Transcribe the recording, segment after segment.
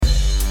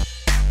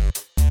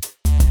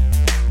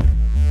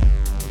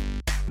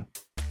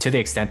to the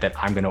extent that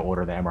I'm going to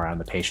order the MRI on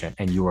the patient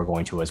and you are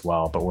going to as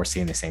well, but we're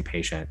seeing the same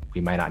patient,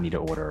 we might not need to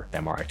order the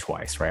MRI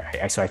twice,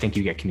 right? So I think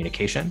you get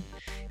communication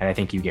and I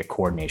think you get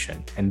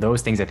coordination. And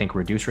those things I think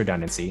reduce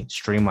redundancy,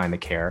 streamline the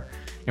care,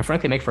 and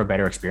frankly, make for a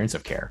better experience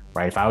of care,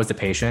 right? If I was the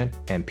patient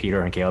and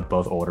Peter and Caleb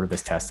both ordered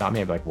this test on me,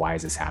 I'd be like, why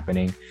is this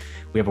happening?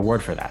 We have a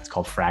word for that. It's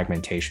called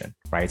fragmentation,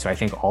 right? So I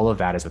think all of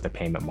that is what the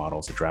payment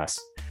models address.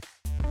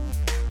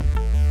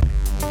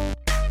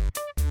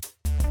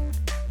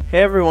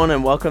 Hey everyone,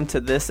 and welcome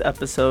to this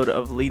episode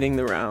of Leading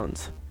the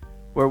Rounds,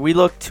 where we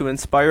look to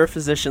inspire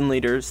physician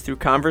leaders through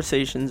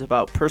conversations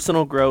about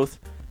personal growth,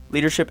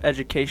 leadership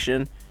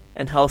education,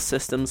 and health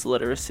systems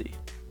literacy.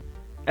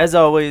 As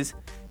always,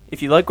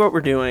 if you like what we're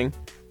doing,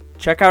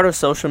 check out our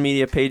social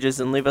media pages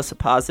and leave us a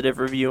positive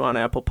review on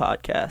Apple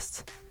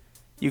Podcasts.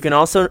 You can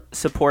also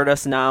support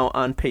us now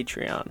on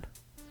Patreon.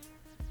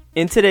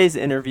 In today's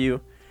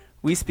interview,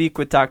 we speak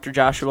with Dr.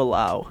 Joshua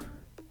Lau.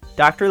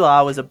 Dr.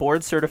 Lau is a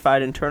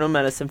board-certified internal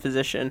medicine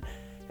physician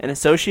and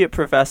associate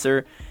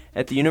professor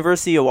at the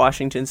University of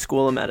Washington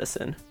School of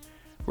Medicine,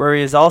 where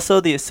he is also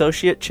the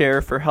associate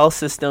chair for health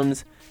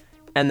systems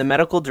and the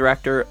medical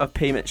director of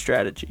payment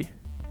strategy.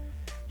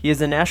 He is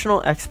a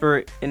national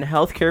expert in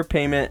healthcare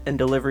payment and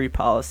delivery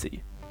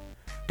policy.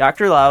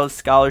 Dr. Lau's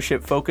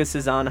scholarship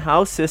focuses on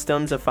how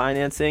systems of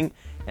financing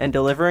and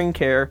delivering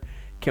care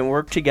can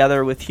work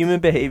together with human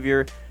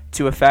behavior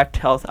to affect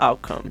health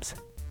outcomes.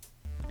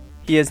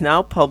 He has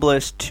now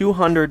published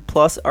 200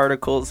 plus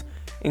articles,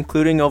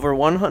 including over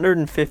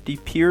 150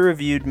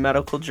 peer-reviewed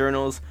medical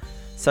journals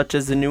such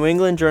as the New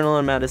England Journal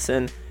of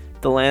Medicine,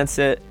 The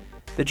Lancet,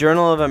 the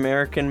Journal of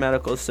American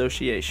Medical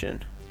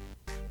Association.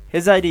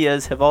 His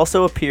ideas have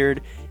also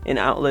appeared in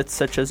outlets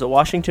such as the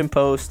Washington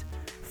Post,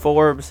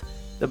 Forbes,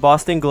 the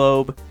Boston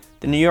Globe,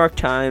 the New York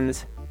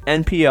Times,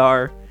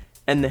 NPR,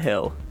 and The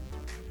Hill.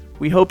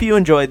 We hope you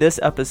enjoy this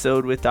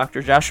episode with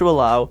Dr. Joshua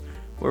Lau,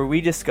 where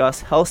we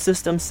discuss health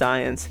system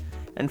science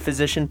and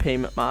physician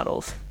payment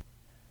models.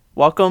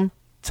 Welcome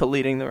to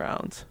Leading the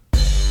Rounds.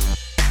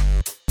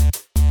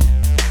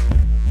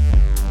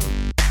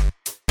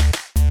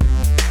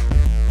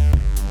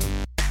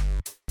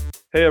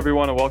 Hey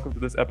everyone, and welcome to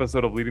this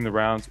episode of Leading the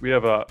Rounds. We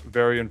have a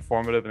very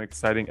informative and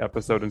exciting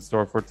episode in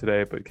store for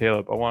today. But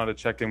Caleb, I wanted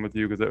to check in with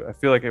you because I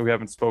feel like we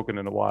haven't spoken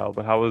in a while.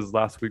 But how was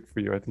last week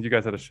for you? I think you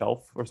guys had a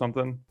shelf or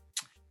something.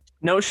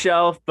 No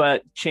shelf,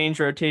 but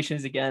change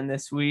rotations again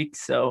this week.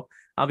 So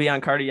I'll be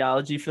on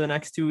cardiology for the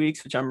next 2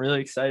 weeks, which I'm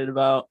really excited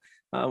about.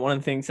 One of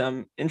the things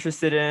I'm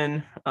interested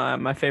in,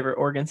 my favorite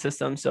organ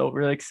system. So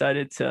really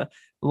excited to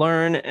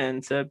learn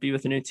and to be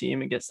with a new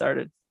team and get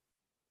started.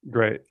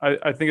 Great.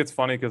 I think it's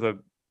funny because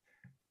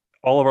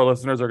all of our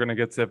listeners are going to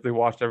get to, if they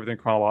watched everything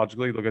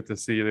chronologically, they'll get to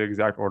see the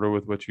exact order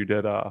with which you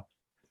did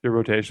your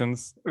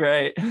rotations.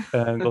 Right.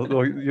 And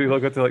you'll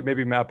get to like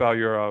maybe map out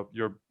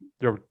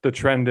the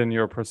trend in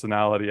your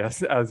personality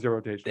as your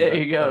rotation. There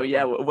you go.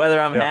 Yeah.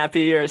 Whether I'm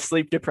happy or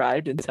sleep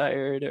deprived and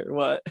tired or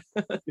what.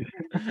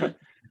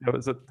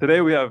 So today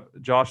we have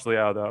Josh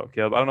Liao though.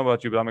 Caleb, I don't know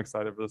about you, but I'm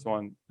excited for this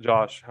one.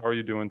 Josh, how are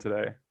you doing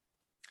today?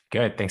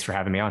 Good. Thanks for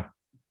having me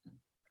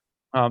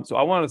on. So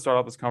I wanted to start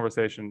off this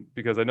conversation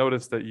because I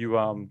noticed that you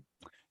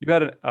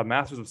had a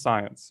master's of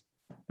science.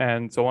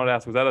 And so I wanted to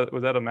ask,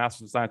 was that a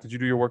master's of science? Did you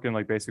do your work in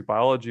like basic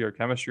biology or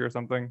chemistry or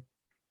something?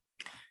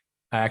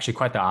 Actually,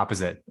 quite the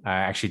opposite. I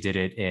actually did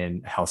it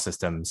in health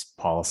systems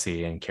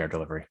policy and care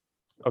delivery.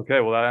 Okay,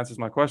 well, that answers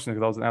my question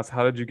because I was going to ask,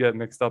 how did you get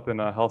mixed up in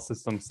health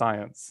system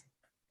science?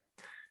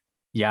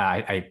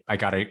 Yeah, I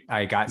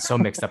got so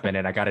mixed up in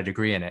it. I got a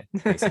degree in it,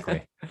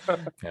 basically.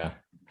 Yeah.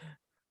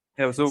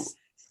 So,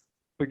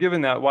 but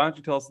given that, why don't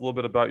you tell us a little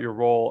bit about your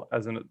role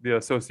as the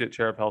associate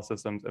chair of health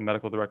systems and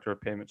medical director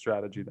of payment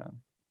strategy then?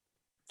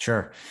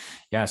 Sure.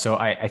 Yeah. So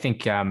I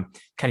think kind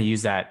of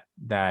use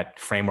that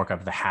framework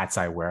of the hats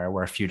I wear. I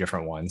wear a few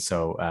different ones.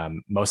 So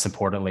most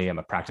importantly, I'm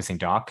a practicing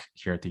doc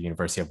here at the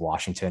University of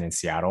Washington in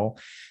Seattle.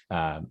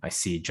 I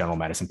see general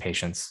medicine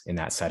patients in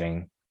that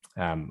setting.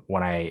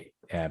 When I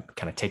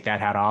kind of take that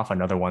hat off,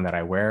 another one that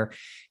I wear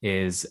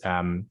is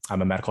I'm a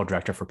medical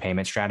director for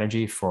payment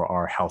strategy for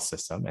our health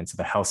system. And so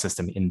the health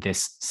system in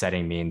this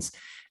setting means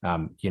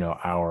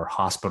our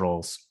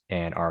hospitals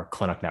and our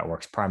clinic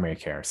networks, primary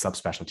care,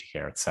 subspecialty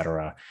care, et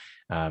cetera.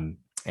 And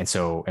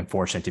so I'm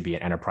fortunate to be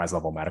an enterprise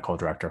level medical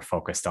director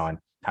focused on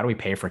how do we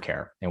pay for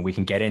care? And we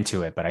can get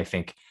into it, but I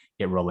think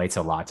it relates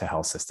a lot to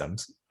health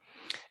systems.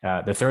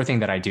 The third thing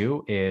that I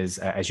do is,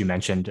 as you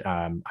mentioned,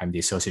 I'm the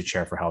associate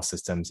chair for health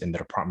systems in the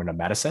Department of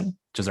Medicine,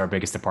 which is our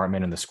biggest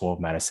department in the School of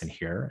Medicine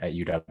here at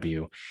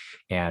UW.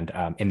 And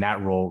in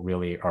that role,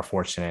 really are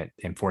fortunate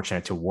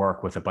to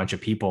work with a bunch of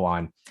people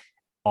on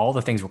all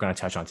the things we're going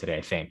to touch on today,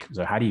 I think.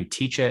 So how do you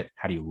teach it?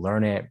 How do you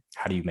learn it?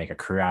 How do you make a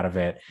career out of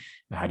it?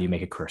 How do you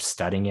make a career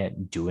studying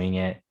it, doing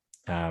it,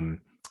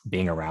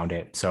 being around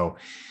it? So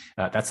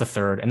that's the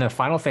third. And the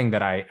final thing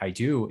that I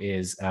do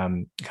is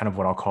kind of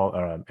what I'll call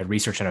a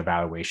research and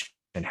evaluation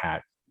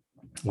hat,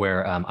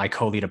 where I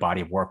co-lead a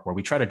body of work where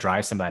we try to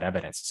drive some of that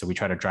evidence. So we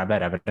try to drive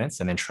that evidence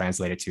and then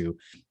translate it to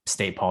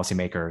state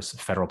policymakers,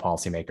 federal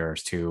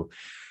policymakers, to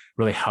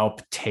really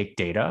help take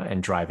data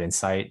and drive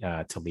insight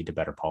to lead to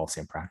better policy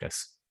and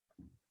practice.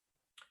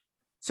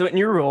 So in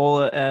your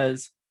role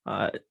as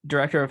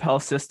director of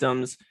health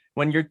systems,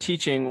 when you're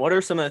teaching, what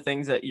are some of the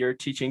things that you're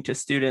teaching to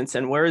students,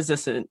 and where is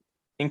this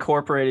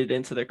incorporated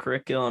into the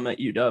curriculum at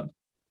UW?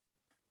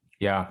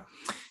 Yeah.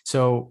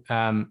 So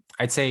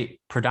I'd say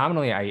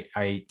predominantly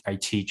I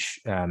teach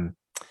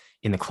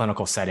in the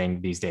clinical setting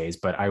these days,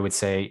 but I would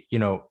say,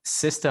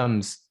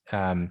 systems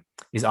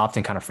is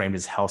often kind of framed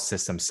as health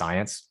system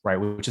science, right?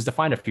 Which is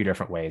defined a few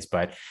different ways,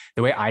 but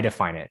the way I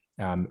define it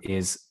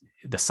is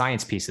the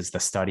science piece is the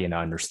study and the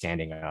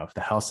understanding of.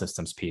 The health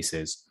systems piece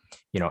is,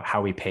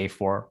 how we pay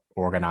for,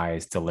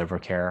 organize, deliver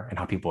care, and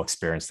how people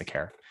experience the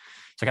care.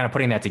 So kind of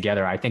putting that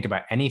together, I think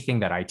about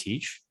anything that I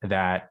teach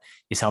that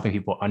is helping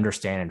people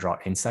understand and draw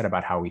insight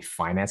about how we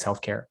finance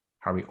healthcare,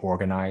 how we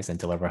organize and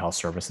deliver health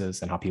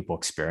services, and how people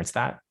experience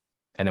that,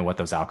 and then what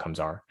those outcomes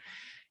are.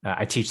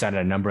 I teach that in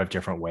a number of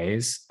different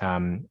ways.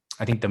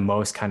 I think the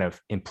most kind of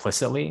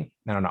implicitly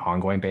and on an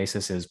ongoing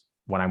basis is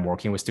when I'm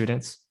working with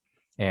students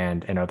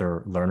and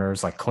other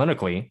learners, like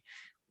clinically,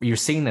 you're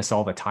seeing this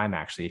all the time,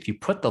 actually. If you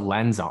put the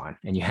lens on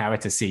and you have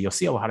it to see, you'll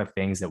see a lot of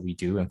things that we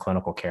do in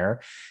clinical care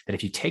that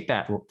if you take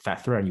that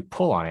thread and you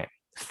pull on it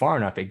far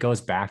enough, it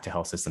goes back to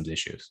health systems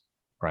issues,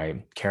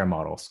 right? Care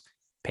models,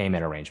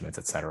 payment arrangements,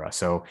 et cetera.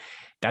 So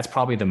that's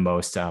probably the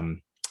most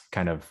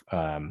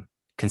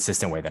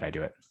consistent way that I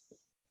do it.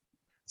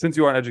 Since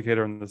you are an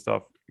educator in this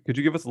stuff, could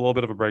you give us a little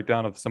bit of a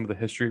breakdown of some of the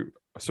history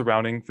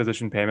surrounding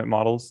physician payment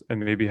models and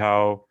maybe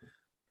how,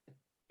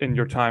 in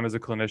your time as a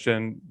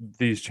clinician,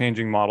 these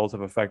changing models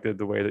have affected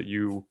the way that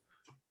you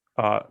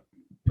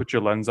put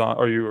your lens on,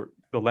 or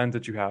the lens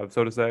that you have,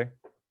 so to say,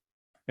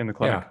 in the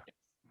clinic?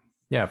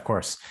 Yeah, of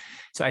course.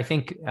 So I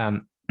think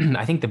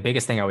the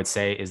biggest thing I would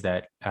say is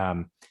that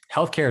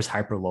healthcare is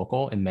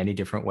hyper-local in many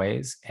different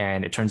ways.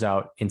 And it turns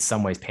out in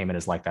some ways payment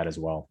is like that as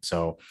well.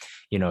 So,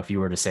 if you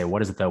were to say,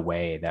 what is the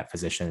way that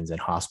physicians and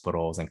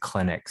hospitals and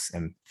clinics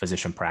and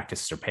physician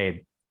practices are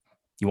paid,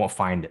 you won't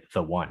find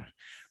the one,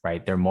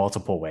 right? There are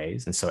multiple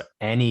ways. And so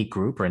any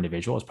group or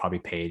individual is probably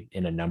paid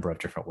in a number of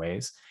different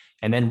ways.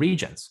 And then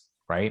regions,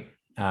 right?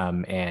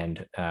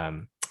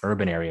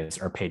 Urban areas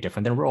are paid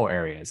different than rural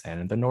areas, and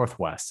in the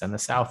Northwest and the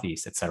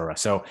Southeast, et cetera.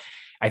 So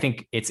I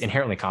think it's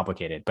inherently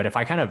complicated. But if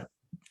I kind of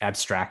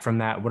abstract from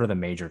that, what are the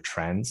major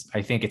trends?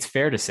 I think it's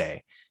fair to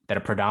say that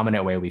a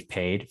predominant way we've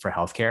paid for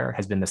healthcare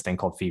has been this thing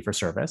called fee for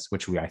service,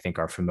 which I think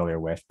are familiar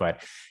with.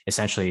 But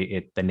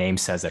essentially, the name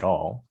says it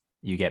all.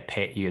 You get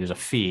paid. There's a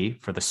fee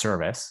for the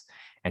service,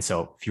 and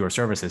so fewer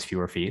services,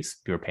 fewer fees,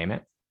 fewer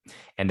payment,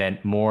 and then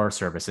more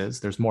services,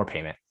 there's more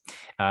payment.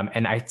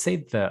 And I'd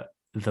say the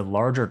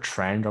larger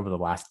trend over the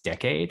last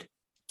decade,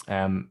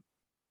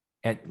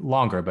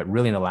 longer, but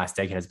really in the last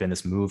decade, has been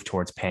this move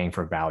towards paying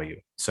for value.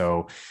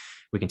 So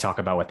we can talk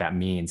about what that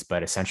means,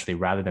 but essentially,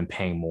 rather than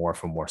paying more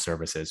for more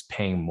services,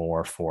 paying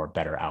more for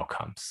better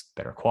outcomes,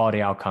 better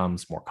quality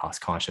outcomes, more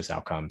cost-conscious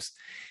outcomes.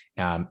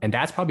 And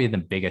that's probably the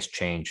biggest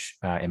change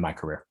in my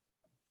career.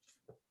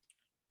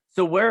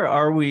 So where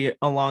are we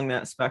along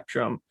that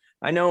spectrum?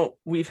 I know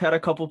we've had a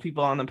couple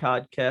people on the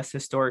podcast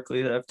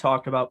historically that have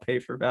talked about pay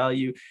for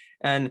value,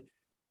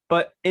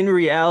 but in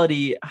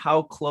reality,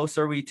 how close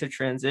are we to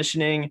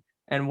transitioning?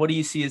 And what do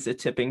you see as a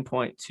tipping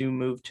point to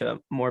move to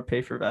more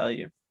pay for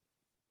value?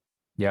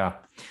 Yeah,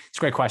 it's a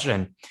great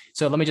question.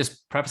 So let me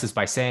just preface this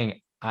by saying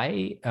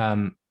as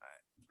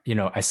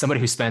somebody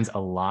who spends a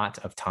lot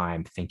of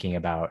time thinking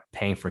about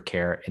paying for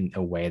care in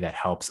a way that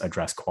helps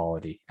address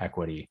quality,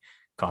 equity,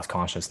 cost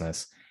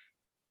consciousness,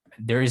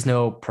 there is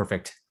no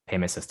perfect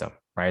payment system,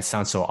 right? It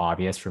sounds so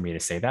obvious for me to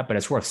say that, but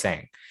it's worth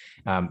saying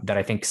that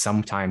I think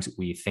sometimes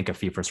we think of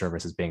fee for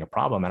service as being a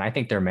problem. And I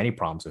think there are many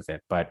problems with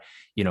it, but,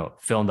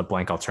 fill in the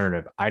blank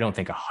alternative. I don't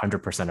think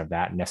 100% of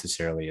that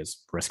necessarily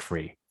is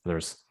risk-free.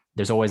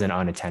 There's always an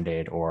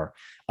unintended or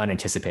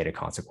unanticipated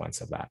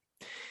consequence of that.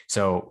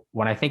 So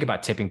when I think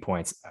about tipping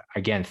points,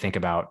 again, think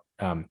about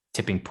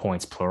tipping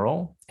points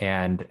plural.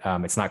 And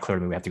it's not clear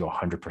to me we have to go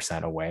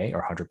 100% away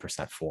or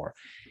 100% for.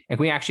 And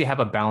we actually have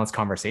a balanced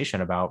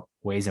conversation about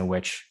ways in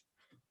which,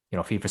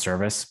 fee for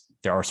service,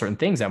 there are certain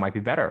things that might be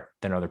better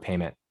than other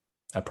payment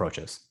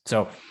approaches.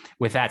 So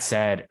with that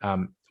said,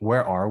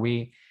 where are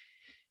we?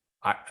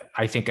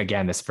 I think,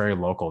 again, this very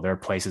local. There are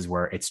places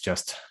where it's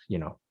just,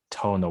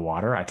 toe in the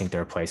water. I think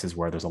there are places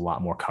where there's a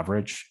lot more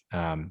coverage,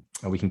 and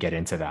we can get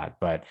into that,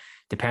 but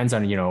depends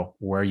on,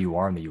 where you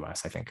are in the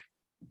US, I think.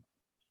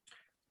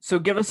 So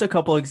give us a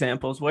couple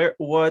examples. Where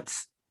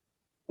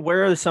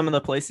are some of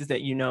the places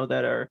that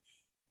that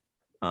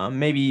are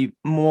maybe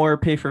more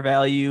pay for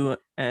value,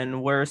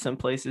 and where are some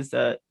places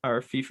that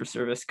are fee for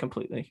service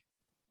completely?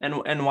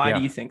 And why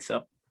do you think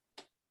so?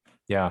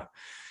 Yeah.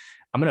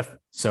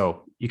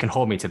 So you can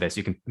hold me to this.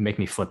 You can make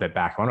me flip it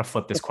back. I want to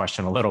flip this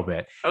question a little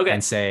bit. Okay.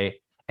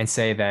 and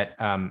say that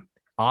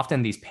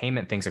often these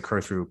payment things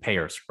occur through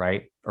payers,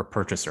 right? Or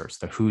purchasers,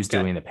 the who's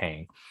doing the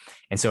paying.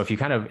 And so if you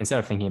kind of, instead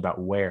of thinking about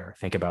where,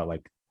 think about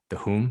like the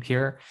whom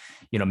here,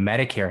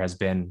 Medicare has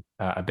been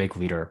a big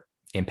leader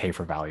in pay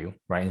for value,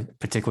 right?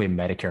 Particularly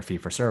Medicare fee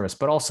for service,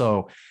 but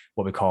also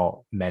what we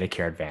call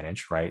Medicare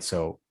Advantage, right?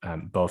 So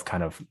both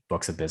kind of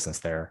books of business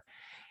there,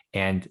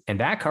 and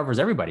that covers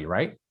everybody,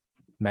 right?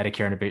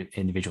 Medicare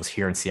individuals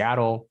here in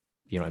Seattle,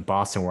 in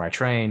Boston where I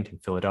trained, in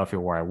Philadelphia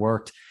where I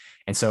worked,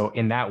 and so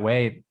in that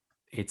way,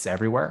 it's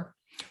everywhere.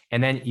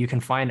 And then you can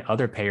find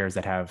other payers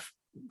that have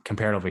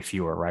comparatively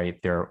fewer, right?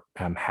 There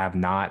have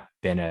not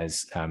been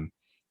as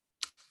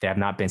they have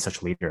not been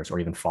such leaders or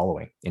even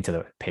following into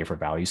the pay for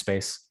value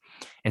space.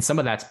 And some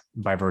of that's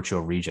by virtue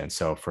of region.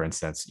 So for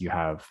instance, you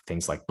have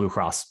things like Blue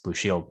Cross Blue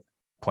Shield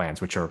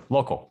plans, which are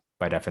local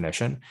by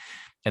definition.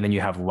 And then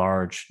you have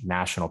large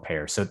national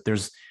payers. So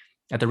there's,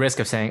 at the risk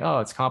of saying, oh,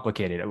 it's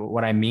complicated,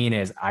 what I mean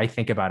is I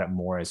think about it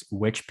more as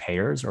which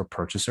payers or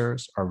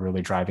purchasers are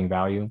really driving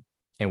value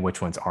and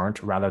which ones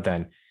aren't, rather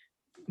than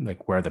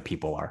like where the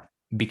people are.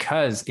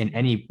 Because in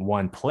any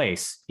one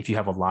place, if you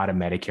have a lot of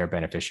Medicare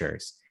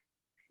beneficiaries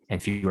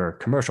and fewer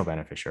commercial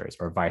beneficiaries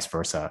or vice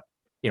versa,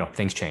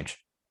 things change.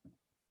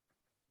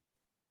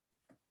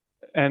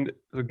 And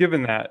so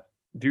given that,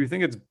 do you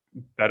think it's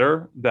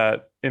better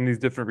that in these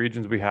different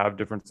regions we have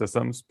different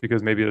systems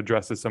because maybe it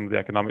addresses some of the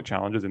economic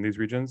challenges in these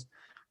regions?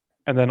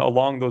 And then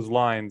along those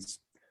lines,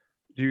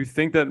 do you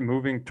think that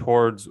moving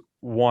towards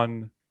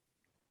one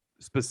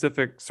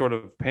specific sort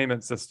of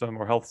payment system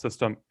or health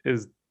system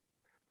is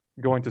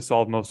going to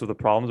solve most of the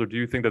problems? Or do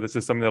you think that this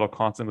is something that'll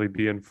constantly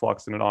be in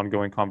flux in an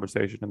ongoing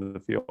conversation in the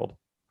field?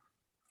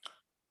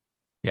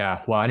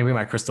 Yeah, well, I didn't bring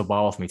my crystal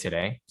ball with me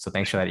today, so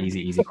thanks for that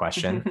easy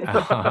question.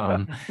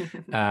 But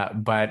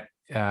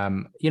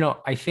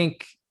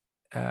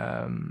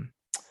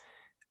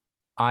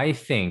I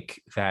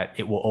think that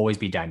it will always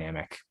be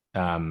dynamic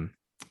to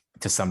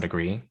some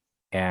degree.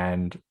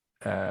 And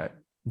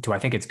do I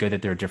think it's good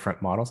that there are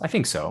different models? I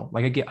think so.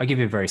 Like I'll give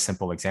you a very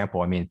simple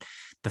example. I mean,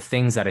 the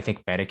things that I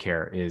think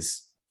Medicare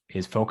is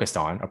focused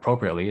on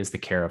appropriately is the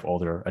care of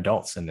older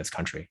adults in this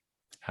country,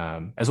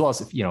 as well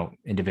as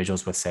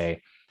individuals with,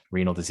 say,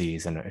 renal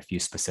disease and a few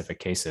specific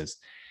cases.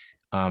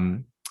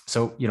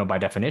 So, by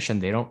definition,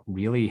 they don't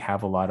really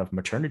have a lot of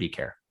maternity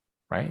care,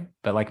 right?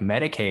 But like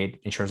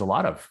Medicaid insures a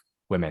lot of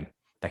women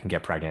that can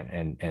get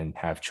pregnant and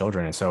have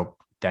children. And so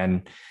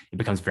then it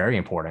becomes very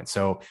important.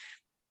 So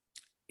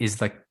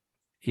is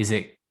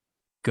it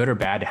good or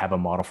bad to have a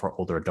model for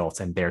older adults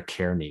and their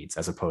care needs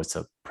as opposed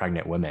to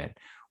pregnant women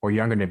or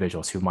younger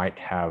individuals who might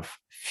have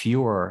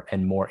fewer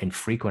and more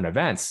infrequent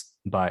events,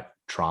 but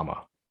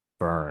trauma,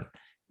 burn,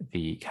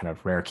 the kind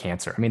of rare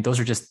cancer? I mean, those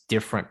are just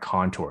different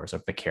contours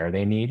of the care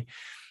they need.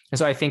 And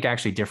so I think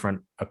actually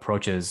different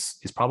approaches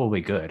is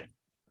probably good.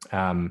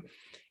 And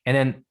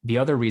then the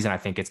other reason I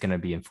think it's going to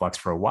be in flux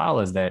for a while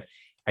is that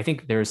I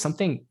think there's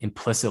something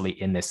implicitly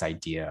in this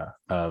idea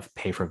of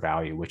pay for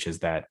value, which is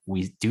that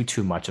we do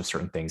too much of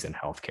certain things in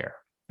healthcare.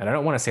 And I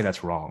don't want to say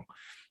that's wrong.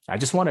 I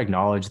just want to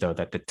acknowledge, though,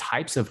 that the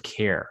types of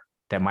care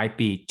that might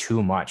be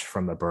too much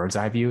from a bird's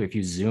eye view, if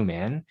you zoom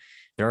in,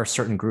 there are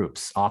certain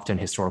groups, often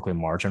historically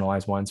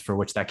marginalized ones, for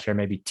which that care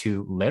may be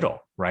too little,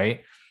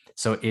 right?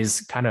 So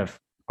is kind of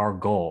our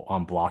goal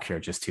on Block here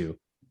just to,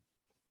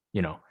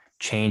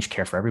 change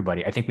care for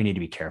everybody? I think we need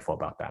to be careful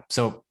about that.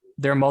 So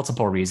there are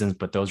multiple reasons,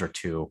 but those are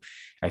two,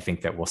 I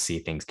think, that we'll see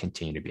things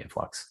continue to be in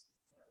flux.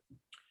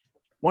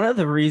 One of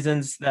the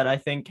reasons that I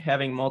think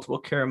having multiple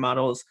care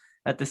models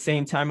at the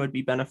same time would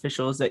be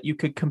beneficial is that you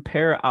could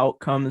compare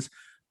outcomes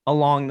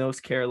along those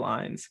care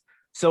lines.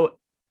 So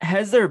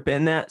has there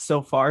been that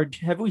so far?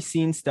 Have we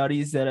seen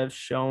studies that have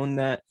shown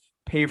that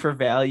pay for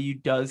value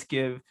does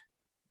give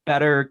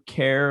better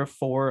care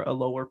for a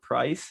lower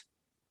price?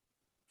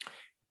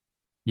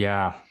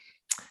 Yeah.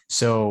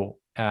 So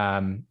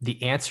the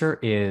answer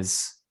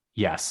is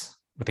yes,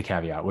 with the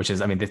caveat, which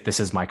is, I mean,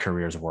 this is my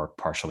career's work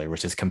partially,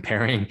 which is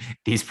comparing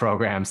these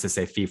programs to,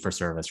 say, fee for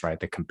service, right?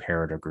 The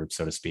comparator group,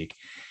 so to speak.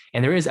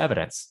 And there is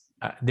evidence.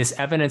 This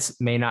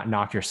evidence may not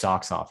knock your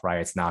socks off,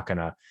 right? It's not going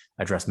to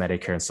address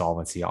Medicare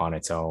insolvency on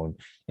its own.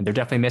 And there are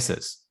definitely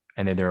misses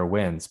and then there are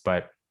wins.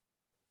 But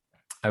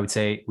I would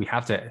say we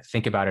have to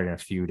think about it in a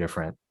few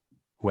different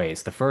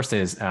ways. The first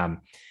is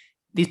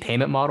these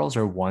payment models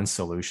are one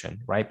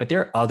solution, right? But there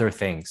are other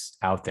things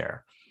out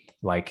there,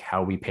 like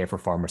how we pay for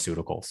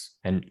pharmaceuticals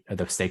and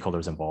the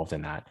stakeholders involved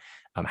in that,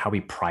 how we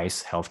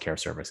price healthcare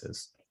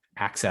services,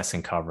 access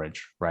and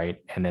coverage, right?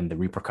 And then the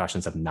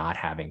repercussions of not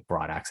having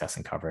broad access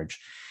and coverage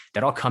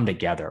that all come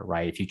together,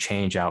 right? If you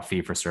change out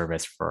fee for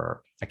service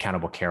for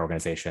accountable care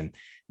organization,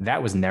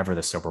 that was never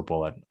the silver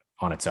bullet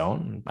on its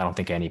own. I don't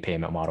think any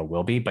payment model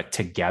will be, but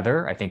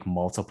together, I think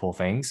multiple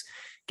things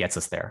gets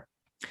us there.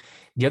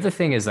 The other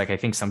thing is, like, I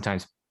think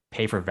sometimes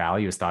pay for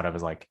value is thought of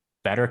as like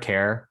better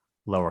care,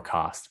 lower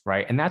cost,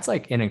 right? And that's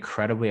like an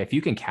incredibly, if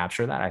you can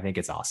capture that, I think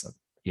it's awesome.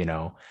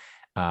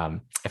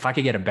 If I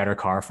could get a better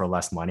car for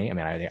less money, I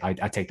mean,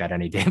 I take that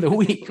any day of the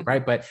week,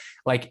 right? But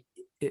like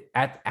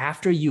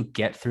after you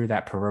get through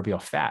that proverbial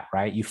fat,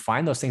 right, you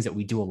find those things that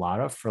we do a lot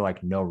of for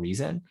like no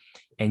reason,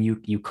 and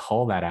you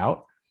call that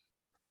out.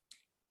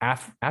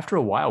 After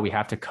a while, we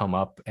have to come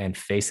up and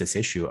face this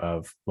issue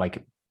of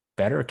like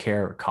better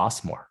care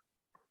costs more,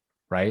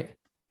 right?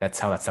 That's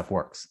how that stuff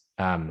works.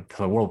 The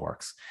world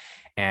works.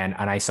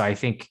 So I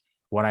think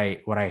what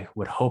I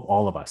would hope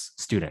all of us,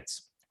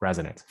 students,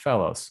 residents,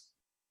 fellows,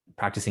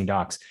 practicing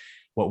docs,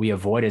 what we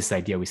avoid is the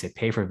idea we say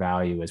pay for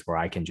value is where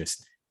I can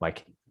just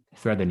like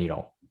thread the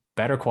needle,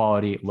 better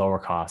quality, lower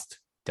cost,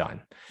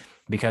 done.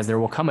 Because there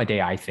will come a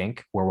day, I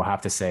think, where we'll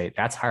have to say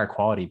that's higher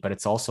quality, but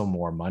it's also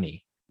more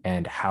money.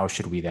 And how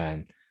should we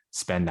then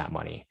spend that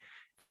money?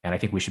 And I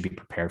think we should be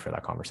prepared for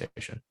that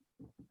conversation.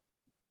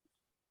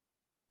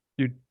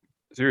 So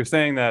you're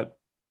saying that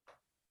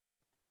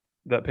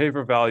pay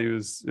for value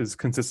is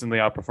consistently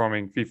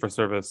outperforming fee for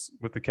service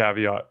with the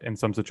caveat in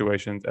some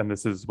situations, and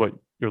this is what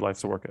your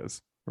life's work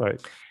is,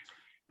 right?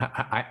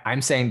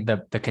 I'm saying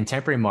the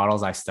contemporary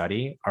models I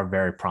study are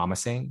very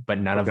promising, but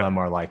none of them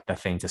are like the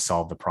thing to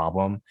solve the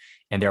problem.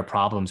 And there are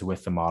problems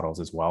with the models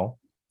as well.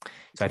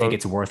 So I think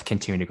it's worth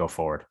continuing to go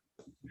forward.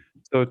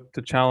 So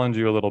to challenge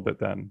you a little bit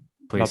then,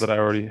 please. Not that I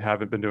already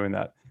haven't been doing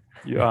that.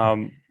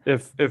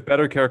 If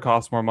better care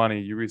costs more money,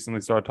 you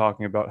recently started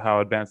talking about how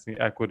advancing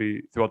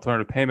equity through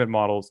alternative payment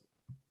models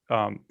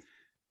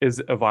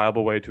is a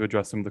viable way to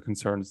address some of the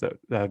concerns that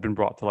have been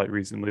brought to light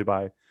recently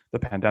by the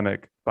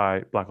pandemic,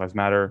 by Black Lives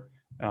Matter.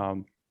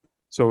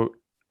 So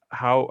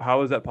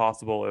how is that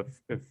possible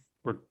if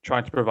we're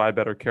trying to provide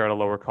better care at a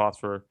lower cost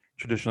for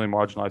traditionally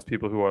marginalized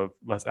people who have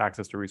less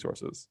access to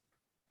resources?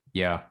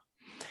 Yeah.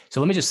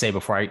 So let me just say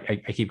before I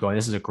keep going,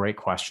 this is a great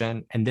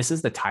question. And this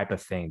is the type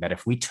of thing that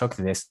if we took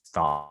this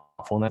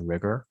thoughtfulness,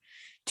 rigor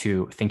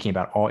to thinking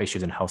about all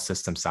issues in health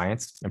system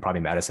science and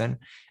probably medicine,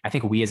 I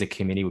think we as a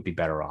community would be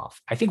better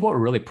off. I think what we're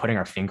really putting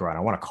our finger on, I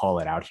want to call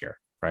it out here,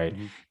 right,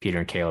 Peter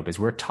and Caleb, is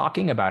we're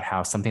talking about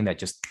how something that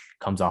just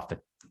comes off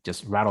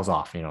just rattles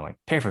off, like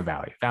pay for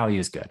value. Value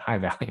is good, high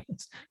value.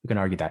 We can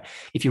argue that.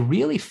 If you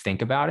really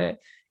think about it,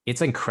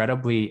 it's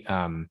incredibly,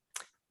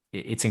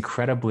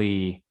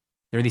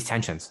 there are these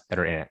tensions that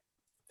are in it,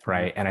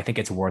 right? And I think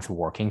it's worth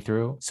working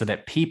through so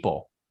that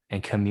people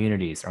and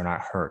communities are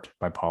not hurt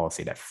by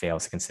policy that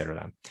fails to consider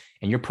them.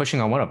 And you're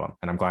pushing on one of them,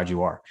 and I'm glad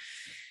you are.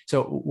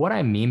 So what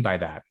I mean by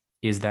that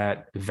is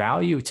that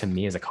value to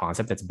me is a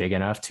concept that's big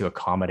enough to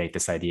accommodate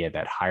this idea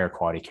that higher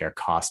quality care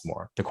costs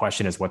more. The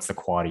question is, what's the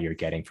quality you're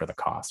getting for the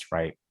cost,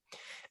 right?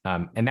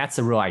 And that's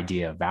the real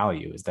idea of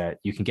value, is that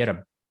you can get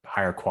a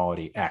higher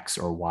quality X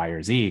or Y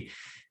or Z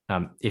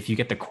if you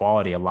get the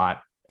quality, a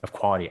lot of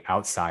quality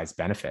outsized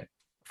benefit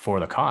for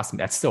the cost,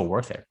 that's still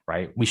worth it,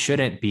 right? We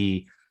shouldn't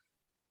be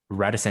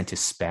reticent to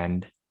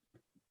spend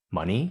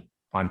money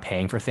on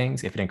paying for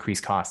things if it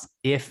increases costs,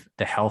 if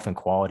the health and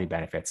quality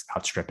benefits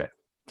outstrip it.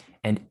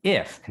 And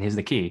here's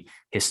the key,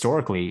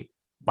 historically,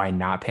 by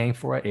not paying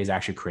for it, is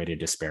actually created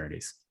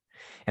disparities.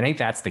 And I think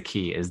that's the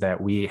key, is that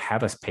we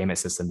have a payment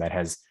system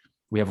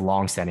we have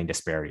longstanding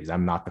disparities.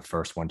 I'm not the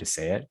first one to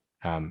say it.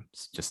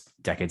 It's just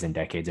decades and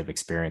decades of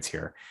experience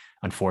here,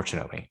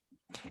 unfortunately.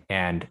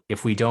 And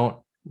if we don't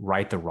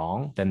right the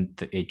wrong, then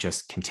it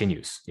just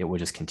continues. It will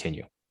just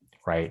continue,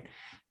 right?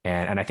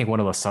 And I think one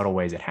of the subtle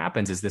ways it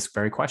happens is this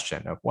very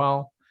question of,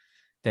 well,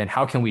 then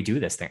how can we do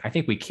this thing? I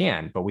think we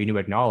can, but we need to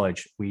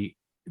acknowledge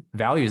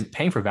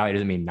paying for value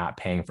doesn't mean not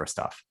paying for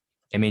stuff.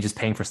 It means just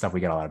paying for stuff we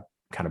get a lot of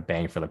kind of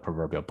bang for the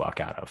proverbial buck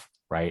out of,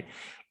 right?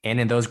 And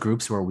in those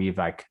groups where we've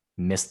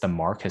missed the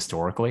mark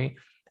historically,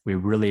 we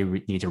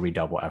really need to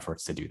redouble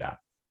efforts to do that.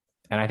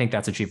 And I think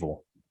that's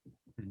achievable.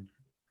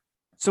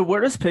 So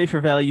where does pay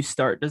for value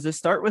start? Does it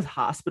start with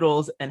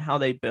hospitals and how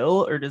they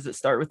bill, or does it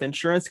start with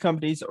insurance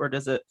companies, or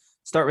does it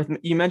start with,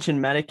 you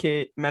mentioned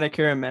Medicare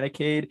and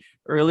Medicaid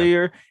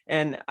earlier,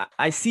 and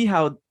I see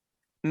how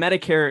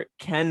Medicare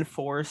can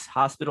force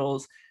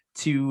hospitals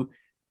to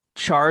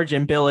charge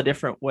and bill a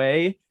different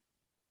way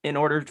in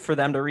order for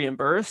them to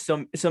reimburse.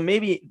 So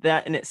maybe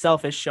that in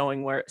itself is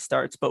showing where it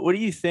starts. But what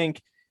do you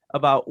think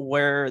about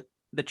where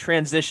the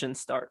transition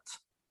starts?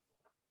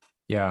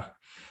 Yeah.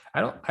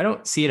 I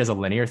don't see it as a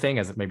linear thing,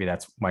 as maybe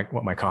that's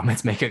what my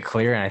comments make it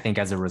clear. And I think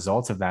as a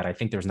result of that, I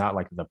think there's not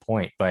the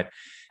point, but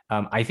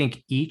I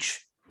think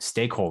each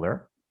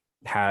stakeholder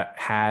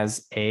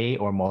has a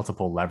or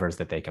multiple levers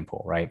that they can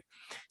pull, right?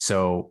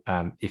 So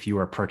if you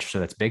are a purchaser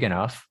that's big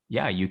enough,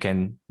 yeah, you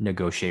can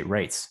negotiate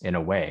rates in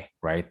a way,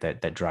 right,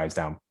 that drives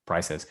down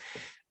prices.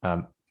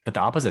 But the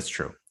opposite's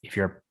true. If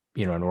you're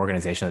an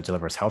organization that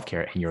delivers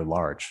healthcare and you're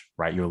large,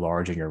 right? You're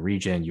large in your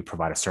region, you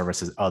provide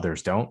services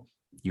others don't,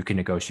 you can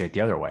negotiate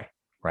the other way,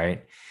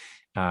 right?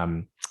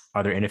 Are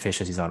there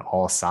inefficiencies on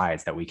all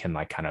sides that we can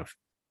kind of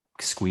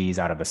squeeze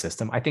out of the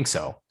system? I think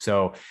so.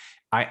 So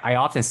I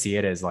often see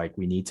it as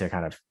we need to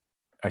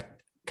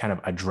kind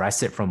of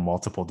address it from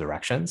multiple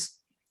directions.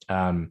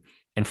 And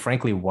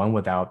frankly, one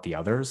without the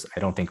others, I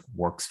don't think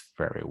works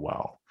very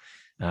well.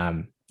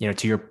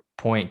 To your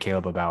point,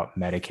 Caleb, about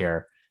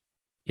Medicare,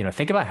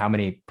 think about how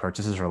many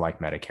purchases are like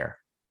Medicare.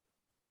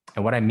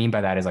 And what I mean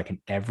by that is in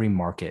every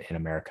market in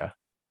America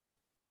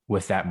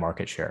with that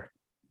market share,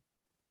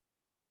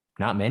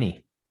 not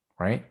many,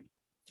 right?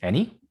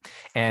 Any?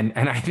 And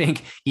I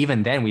think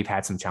even then we've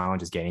had some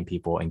challenges getting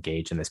people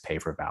engaged in this pay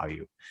for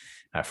value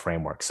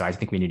framework. So I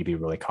think we need to be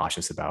really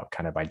cautious about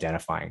kind of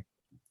identifying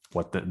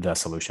what the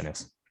solution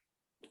is.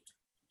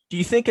 Do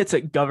you think it's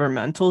a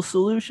governmental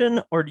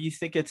solution, or do you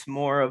think it's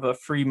more of a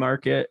free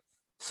market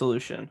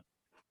solution?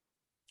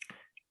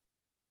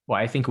 Well,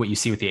 I think what you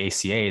see with the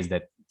ACA is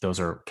that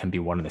those can be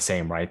one and the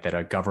same, right? That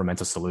a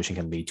governmental solution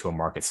can lead to a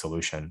market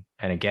solution.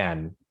 And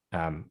again,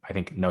 I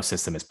think no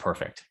system is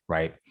perfect,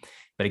 right?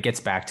 But it gets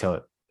back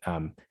to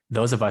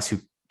those of us who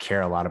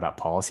care a lot about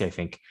policy. I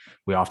think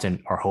we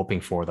often are hoping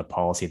for the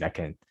policy that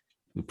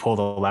we pull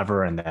the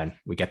lever and then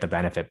we get the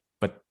benefit.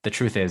 But the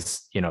truth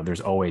is,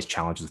 there's always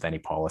challenges with any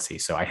policy.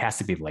 So it has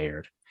to be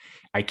layered.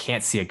 I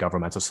can't see a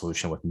governmental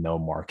solution with no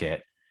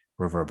market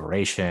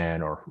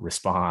reverberation or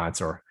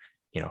response or,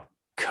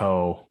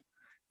 co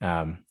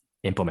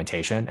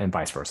implementation and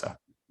vice versa.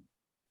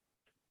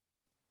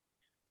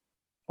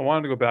 I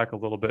wanted to go back a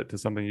little bit to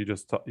something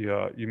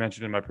you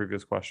mentioned in my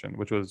previous question,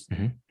 which was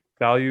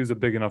value is a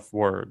big enough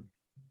word.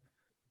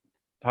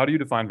 How do you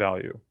define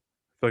value? I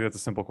feel like that's a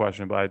simple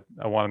question, but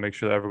I want to make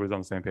sure that everybody's on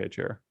the same page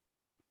here.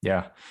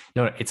 Yeah,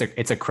 no,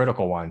 it's a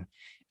critical one,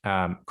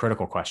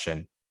 critical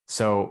question.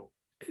 So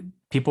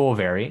people will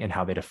vary in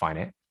how they define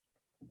it.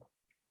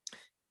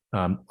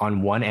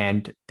 On one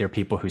end, there are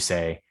people who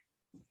say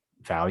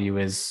value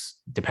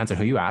depends on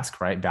who you ask,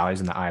 right? Value is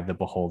in the eye of the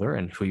beholder,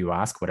 and who you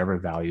ask, whatever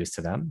value is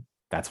to them,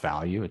 that's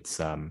value. It's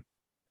kind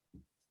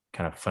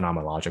of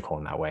phenomenological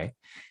in that way.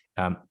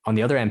 On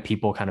the other end,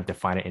 people kind of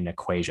define it in an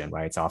equation,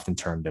 right? It's often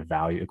termed the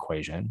value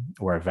equation,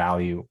 where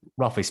value,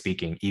 roughly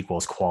speaking,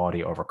 equals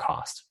quality over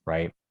cost,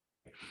 right?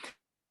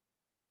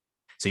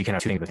 So you can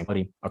have two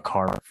things: a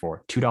car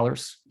for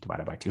 $2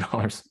 divided by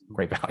 $2,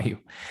 great value.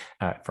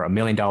 For $1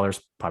 million,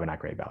 probably not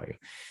great value.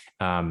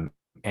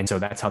 And so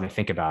that's how they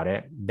think about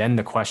it. Then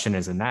the question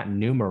is, in that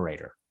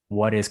numerator,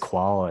 what is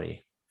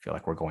quality? I feel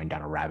like we're going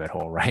down a rabbit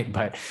hole, right?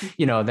 But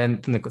then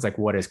it's like,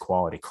 what is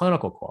quality?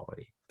 Clinical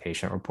quality,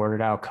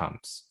 patient-reported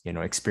outcomes,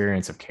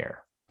 experience of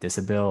care,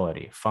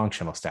 disability,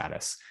 functional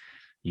status,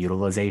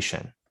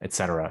 utilization, et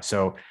cetera.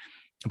 So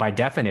by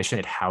definition,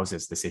 it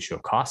houses this issue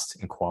of cost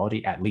and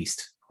quality at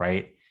least,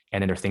 right?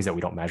 And then there are things that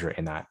we don't measure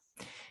in that.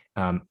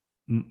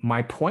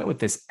 My point with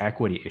this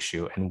equity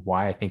issue and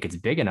why I think it's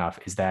big enough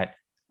is that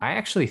I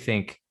actually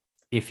think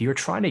if you're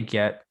trying to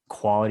get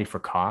quality for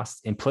cost,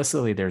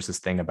 implicitly there's this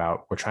thing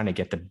about we're trying to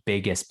get the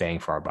biggest bang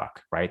for our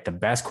buck, right? The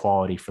best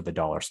quality for the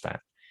dollar spent.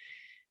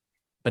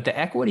 But the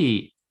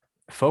equity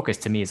focus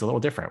to me is a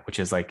little different, which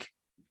is like,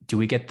 do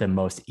we get the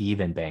most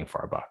even bang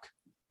for our buck?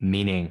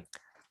 Meaning,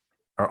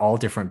 are all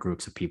different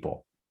groups of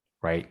people,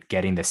 right,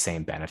 getting the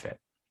same benefit?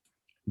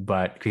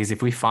 But because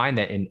if we find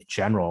that in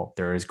general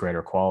there is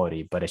greater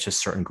quality, but it's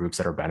just certain groups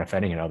that are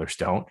benefiting and others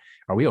don't,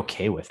 are we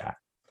okay with that,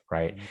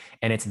 right?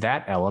 And it's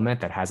that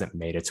element that hasn't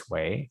made its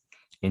way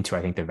into,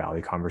 I think, the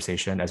value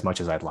conversation as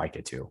much as I'd like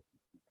it to.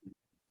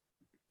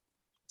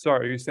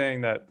 Sorry, are you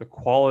saying that the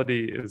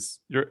quality is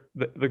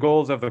the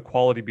goals of the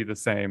quality be the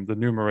same, the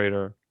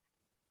numerator,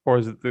 or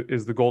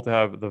is the goal to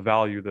have the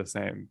value the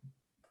same?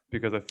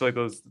 Because I feel like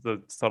those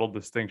the subtle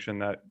distinction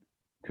that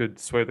could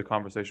sway the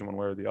conversation one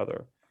way or the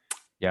other.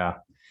 Yeah,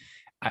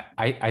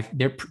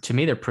 to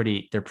me they're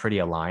pretty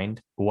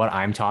aligned. What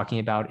I'm talking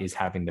about is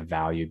having the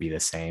value be the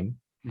same,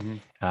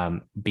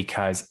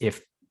 because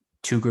if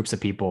two groups of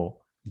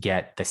people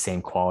get the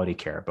same quality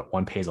care, but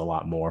one pays a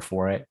lot more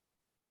for it,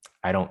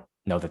 I don't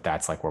know that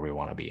that's like where we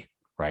want to be,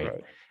 right?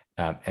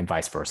 And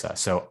vice versa.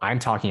 So I'm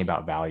talking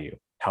about value.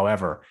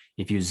 However,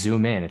 if you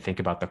zoom in and think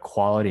about the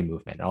quality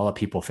movement, and all the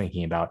people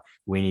thinking about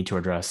we need to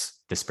address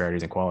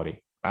disparities in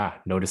quality,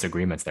 no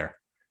disagreements there.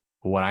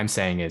 What I'm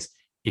saying is,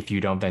 if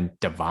you don't then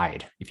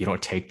divide, if you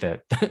don't take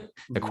the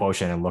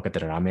quotient and look at the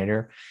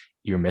denominator,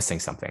 you're missing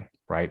something,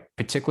 right?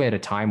 Particularly at a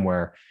time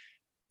where,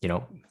 I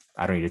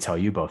don't need to tell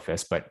you both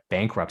this, but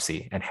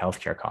bankruptcy and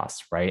healthcare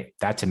costs, right?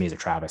 That to me is a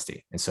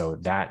travesty. And so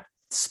that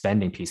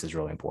spending piece is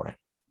really important.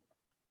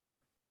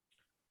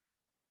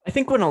 I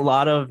think when a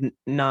lot of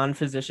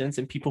non-physicians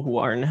and people who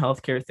aren't in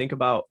healthcare think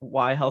about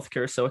why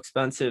healthcare is so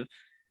expensive,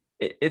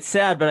 it's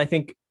sad, but I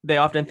think they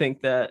often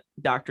think that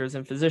doctors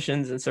and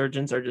physicians and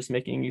surgeons are just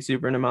making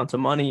exuberant amounts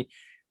of money,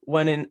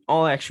 when in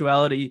all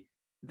actuality,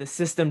 the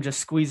system just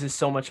squeezes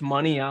so much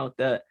money out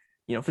that,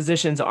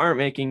 physicians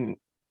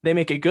they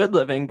make a good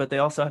living, but they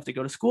also have to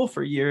go to school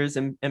for years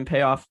and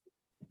pay off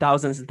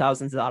thousands and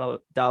thousands of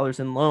dollars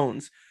in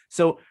loans.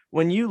 So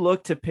when you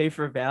look to pay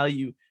for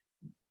value,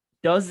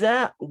 does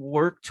that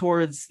work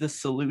towards the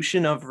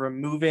solution of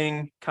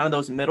removing kind of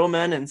those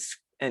middlemen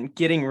and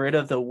getting rid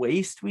of the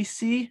waste we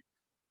see?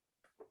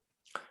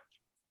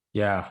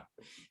 Yeah.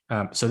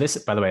 So this,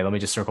 by the way, let me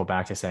just circle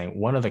back to saying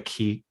one of the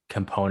key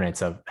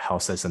components of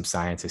health system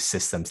science is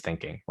systems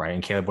thinking, right?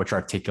 And Caleb, what you're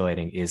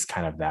articulating is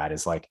kind of that,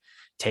 is like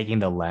taking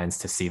the lens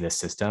to see the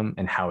system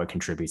and how it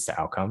contributes to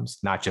outcomes,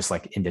 not just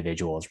like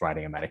individuals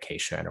writing a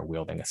medication or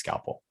wielding a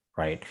scalpel,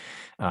 right?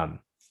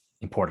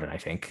 Important, I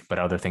think, but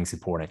other things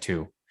important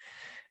too.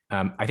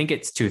 I think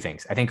it's two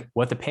things. I think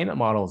what the payment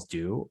models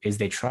do is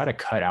they try to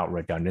cut out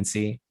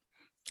redundancy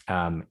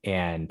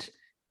and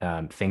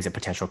things that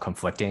potential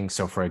conflicting.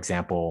 So for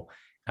example,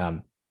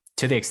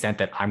 to the extent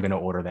that I'm going to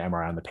order the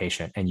MRI on the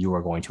patient and you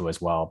are going to as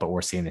well, but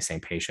we're seeing the same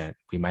patient,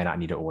 we might not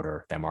need to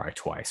order the MRI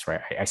twice, right?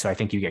 So I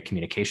think you get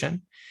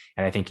communication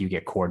and I think you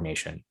get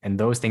coordination. And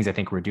those things I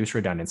think reduce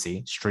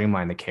redundancy,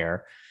 streamline the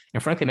care,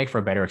 and frankly, make for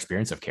a better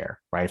experience of care,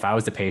 right? If I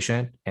was the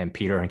patient and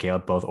Peter and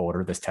Caleb both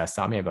ordered this test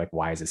on me, I'd be like,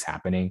 why is this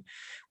happening?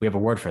 We have a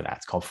word for that.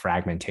 It's called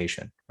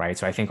fragmentation, right?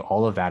 So I think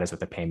all of that is what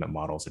the payment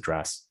models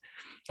address.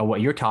 And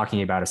what you're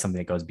talking about is something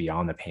that goes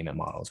beyond the payment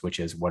models, which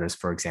is what is,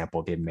 for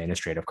example, the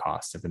administrative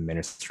costs of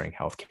administering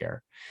healthcare.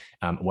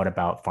 What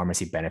about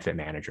pharmacy benefit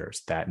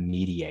managers that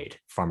mediate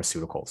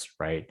pharmaceuticals,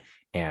 right?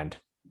 And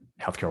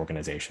healthcare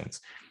organizations.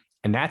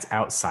 And that's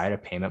outside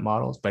of payment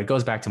models, but it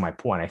goes back to my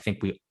point. I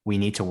think we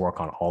need to work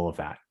on all of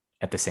that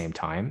at the same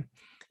time.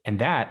 And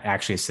that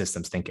actually is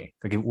systems thinking.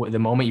 Like the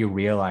moment you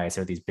realize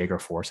there are these bigger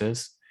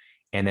forces,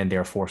 and then there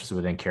are forces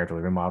within care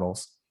delivery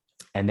models,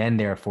 and then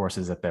there are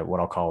forces at the, what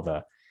I'll call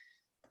the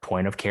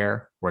point of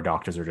care, where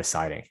doctors are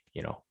deciding,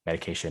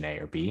 medication A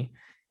or B,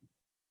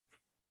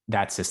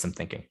 that's system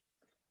thinking.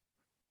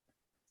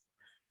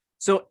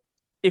 So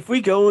if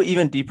we go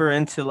even deeper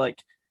into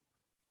like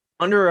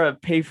under a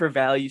pay for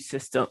value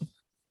system,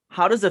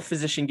 how does a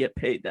physician get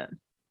paid then?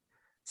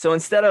 So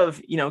instead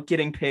of,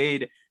 getting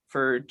paid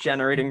for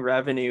generating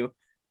revenue,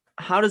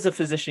 how does a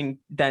physician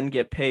then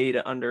get paid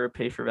under a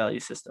pay for value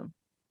system?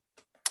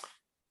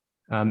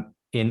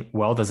 In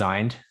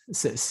well-designed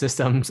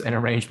systems and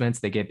arrangements,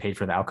 they get paid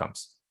for the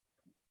outcomes,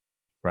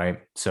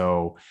 right?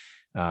 So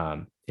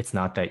it's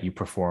not that you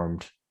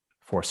performed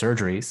 4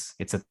 surgeries,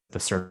 it's that the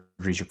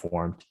surgeries you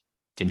performed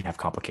didn't have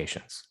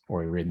complications,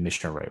 or your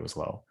readmission rate was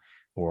low,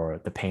 or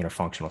the pain or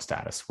functional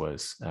status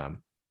was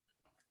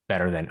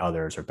better than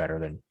others or better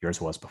than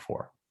yours was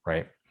before,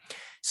 right?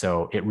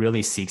 So it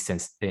really seeks to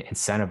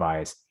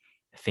incentivize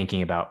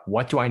thinking about,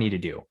 what do I need to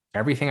do?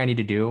 Everything I need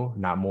to do,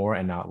 not more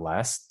and not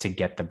less, to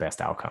get the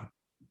best outcome.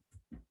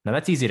 Now,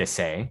 that's easy to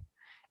say.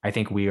 I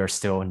think we are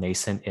still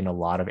nascent in a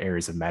lot of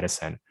areas of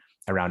medicine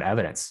around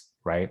evidence,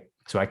 right?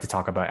 So I like to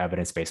talk about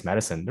evidence-based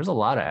medicine. There's a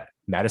lot of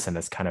medicine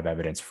that's kind of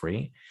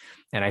evidence-free.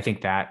 And I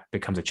think that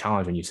becomes a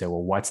challenge when you say,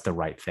 well, what's the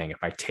right thing?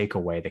 If I take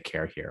away the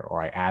care here,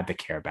 or I add the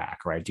care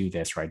back, or I do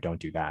this, or I don't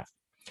do that,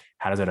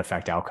 how does it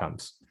affect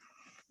outcomes?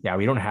 Yeah,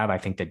 we don't have, I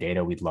think, the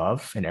data we'd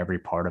love in every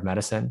part of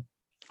medicine,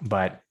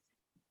 but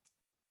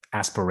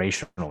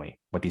aspirationally,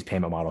 what these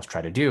payment models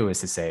try to do is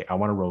to say, I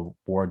want to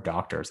reward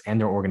doctors and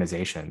their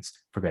organizations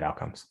for good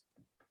outcomes.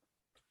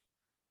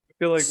 I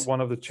feel like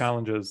one of the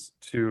challenges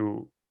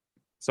to,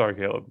 sorry,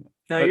 Caleb.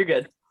 No, you're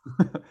good.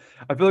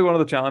 I feel like one of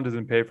the challenges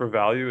in pay for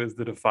value is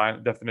the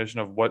definition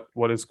of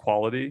what is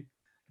quality.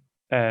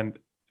 And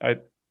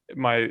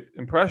my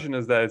impression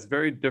is that it's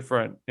very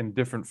different in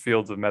different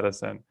fields of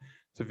medicine.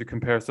 So if you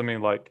compare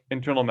something like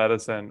internal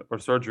medicine or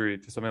surgery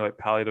to something like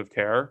palliative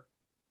care,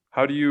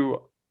 how do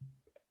you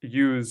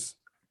use,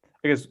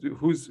 I guess,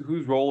 whose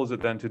role is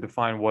it then to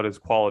define what is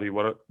quality?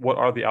 What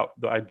are the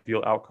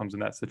ideal outcomes in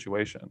that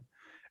situation?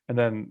 And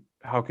then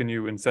how can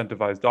you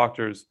incentivize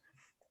doctors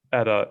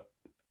at a,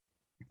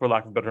 for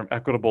lack of a better term,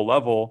 equitable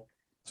level,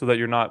 so that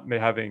you're not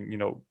having,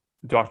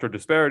 doctor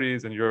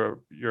disparities, and you're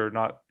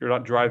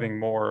not driving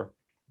more,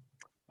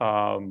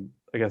 I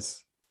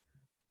guess,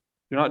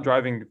 you're not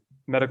driving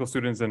medical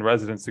students and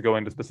residents to go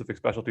into specific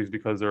specialties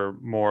because they're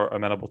more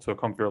amenable to a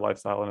comfier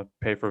lifestyle and a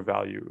pay for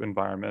value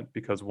environment,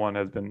 because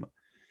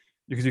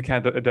you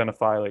can't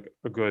identify like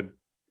a good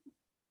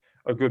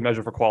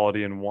measure for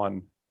quality in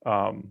one,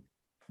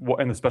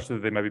 and especially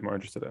that they might be more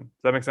interested in. Does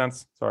that make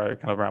sense? Sorry, I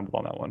kind of rambled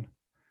on that one.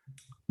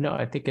 No,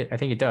 I think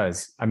it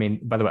does. I mean,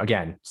 by the way,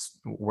 again,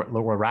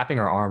 we're wrapping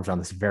our arms around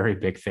this very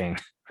big thing,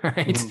 right?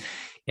 Mm-hmm.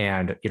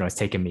 And it's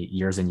taken me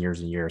years and years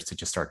and years to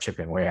just start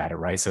chipping away at it,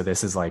 right? So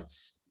this is like,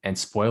 and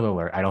spoiler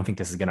alert, I don't think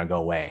this is going to go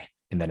away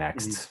in the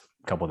next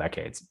couple of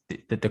decades.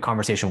 The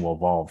conversation will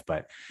evolve,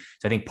 but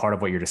so I think part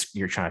of what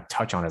you're trying to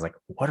touch on is like,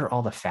 what are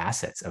all the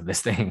facets of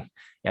this thing?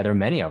 Yeah, there are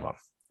many of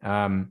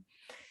them.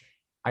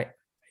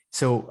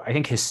 So I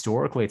think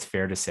historically, it's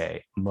fair to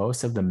say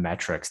most of the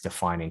metrics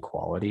defining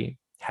quality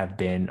have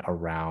been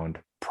around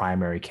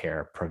primary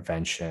care,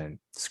 prevention,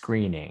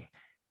 screening,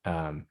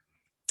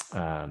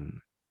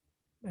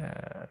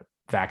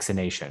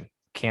 vaccination,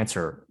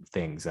 cancer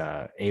things,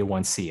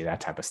 A1C, that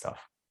type of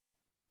stuff.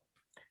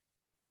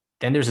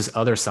 Then there's this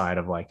other side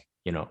of like,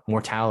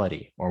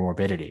 mortality or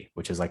morbidity,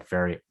 which is like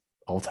very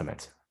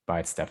ultimate by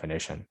its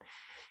definition.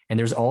 And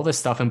there's all this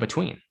stuff in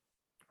between,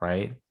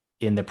 right?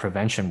 In the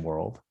prevention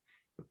world,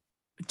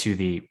 to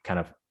the kind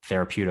of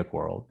therapeutic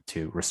world,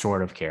 to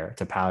restorative care,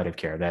 to palliative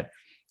care, that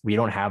we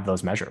don't have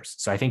those measures.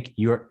 So I think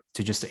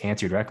to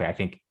answer you directly, I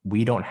think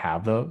we don't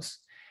have those.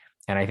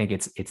 And I think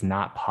it's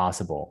not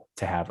possible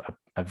to have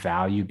a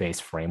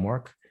value-based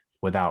framework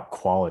without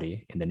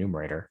quality in the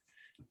numerator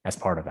as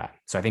part of that.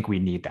 So I think we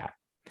need that.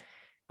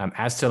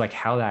 As to like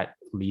how that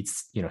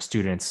leads,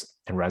 students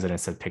and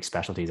residents to pick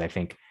specialties, I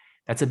think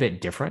that's a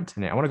bit different.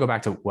 And I want to go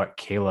back to what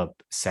Caleb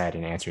said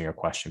in answering your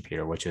question,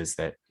 Peter, which is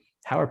that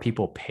how are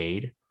people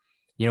paid?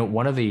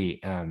 One of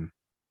the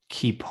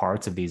key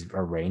parts of these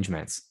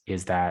arrangements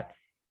is that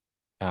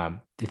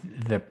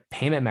the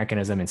payment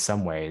mechanism in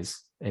some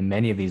ways, in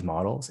many of these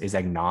models, is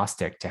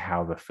agnostic to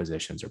how the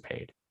physicians are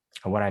paid.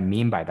 And what I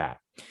mean by that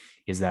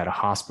is that a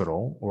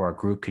hospital or a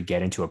group could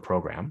get into a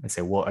program and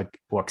say, we'll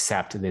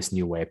accept this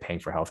new way of paying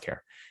for healthcare,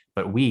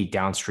 but we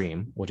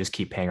downstream will just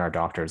keep paying our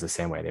doctors the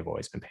same way they've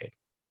always been paid,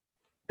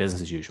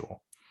 business as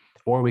usual.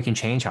 Or we can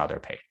change how they're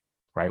paid,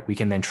 right? We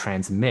can then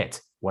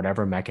transmit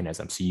whatever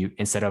mechanism. So you,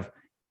 instead of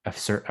a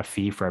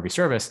fee for every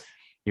service,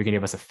 you're going to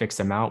give us a fixed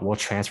amount. We'll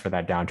transfer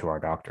that down to our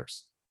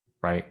doctors,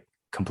 right?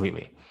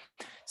 Completely.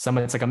 Some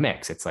of it's like a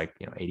mix. It's like,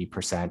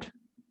 80%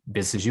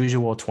 business as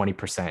usual,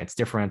 20% it's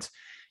different.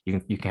 You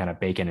can kind of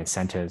bake in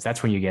incentives.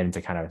 That's when you get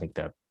into kind of, I think,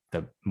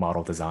 the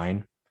model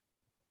design.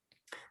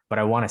 But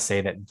I want to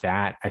say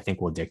that I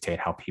think will dictate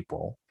how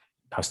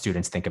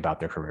students think about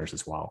their careers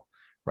as well,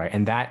 right?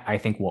 And that I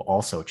think will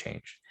also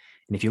change.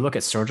 And if you look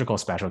at surgical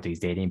specialties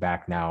dating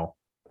back now,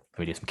 let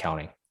me do some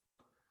counting,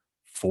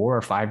 4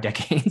 or 5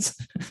 decades,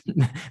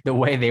 the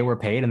way they were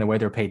paid and the way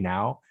they're paid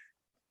now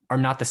are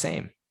not the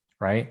same,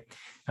 right?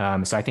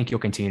 So I think you'll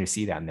continue to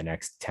see that in the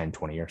next 10,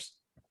 20 years.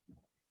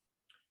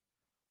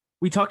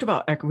 We talked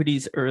about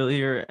equities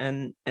earlier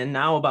and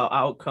now about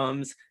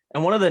outcomes.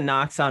 And one of the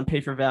knocks on pay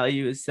for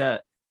value is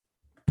that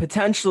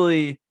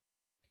potentially,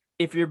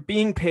 if you're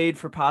being paid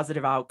for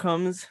positive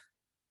outcomes,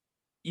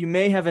 you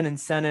may have an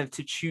incentive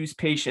to choose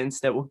patients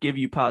that will give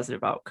you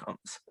positive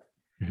outcomes.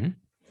 Mm-hmm.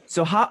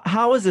 So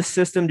how is a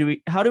system,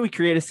 how do we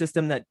create a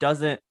system that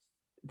doesn't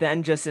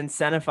then just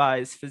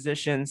incentivize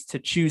physicians to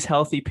choose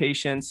healthy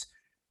patients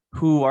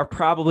who are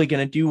probably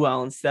going to do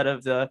well instead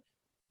of the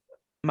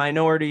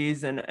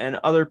minorities and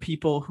other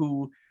people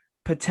who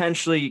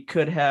potentially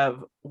could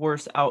have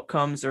worse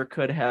outcomes or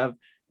could have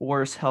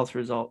worse health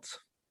results?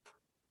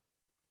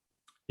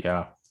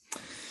 Yeah.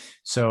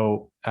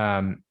 So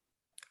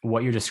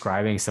what you're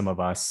describing, some of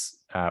us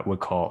would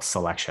call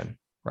selection,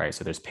 right?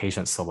 So there's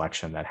patient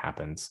selection that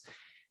happens.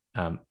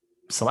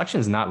 Selection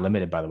is not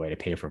limited, by the way, to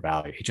pay for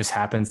value. It just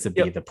happens to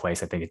be the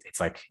place. I think it's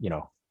like,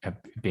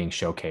 being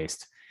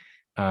showcased.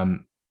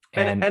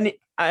 And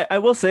I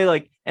will say,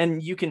 like,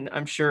 and you can,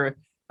 I'm sure,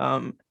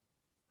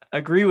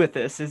 agree with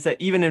this, is that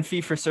even in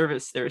fee for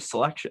service, there's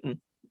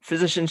selection.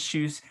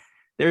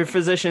 There are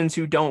physicians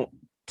who don't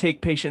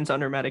take patients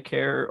under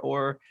Medicare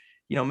or,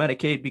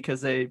 Medicaid because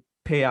they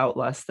pay out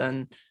less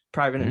than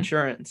private mm-hmm.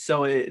 insurance.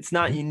 So it's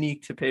not mm-hmm.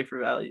 unique to pay for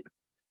value.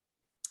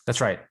 That's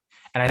right.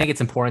 And I think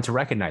it's important to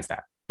recognize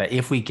that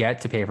if we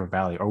get to pay for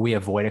value or we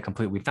avoid it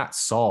completely, we've not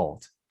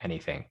solved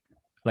anything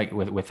like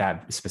with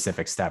that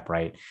specific step,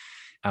 right?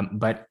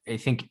 But I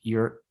think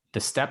the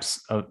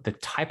steps of the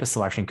type of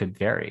selection could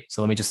vary.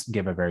 So let me just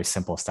give a very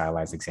simple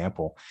stylized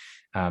example.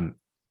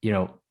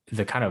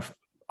 The kind of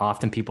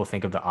often people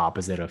think of the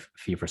opposite of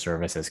fee for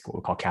service as what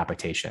we call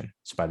capitation.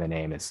 So by the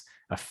name is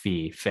a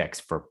fee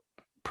fixed for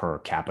per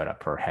capita,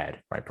 per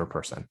head, right, per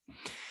person.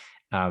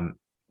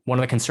 One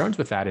of the concerns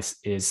with that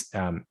is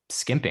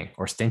skimping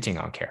or stinting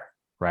on care,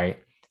 right?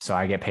 So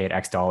I get paid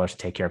X dollars to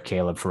take care of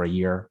Caleb for a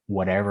year,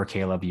 whatever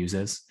Caleb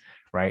uses,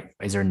 right?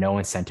 Is there no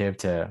incentive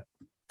to,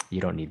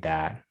 you don't need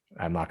that,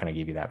 I'm not going to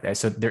give you that.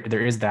 So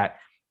there is that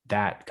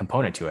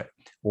component to it.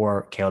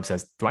 Or Caleb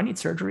says, do I need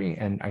surgery?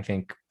 And I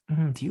think,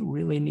 do you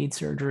really need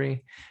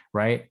surgery?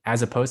 Right?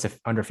 As opposed to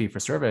under fee for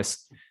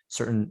service,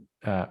 certain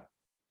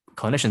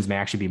clinicians may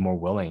actually be more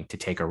willing to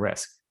take a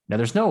risk. Now,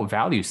 there's no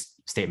value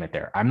statement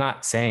there. I'm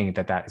not saying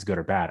that is good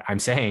or bad. I'm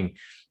saying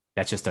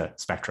that's just a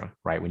spectrum,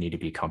 right? We need to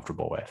be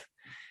comfortable with.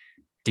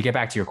 To get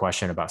back to your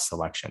question about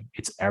selection,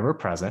 it's ever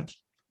present.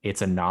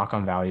 It's a knock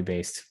on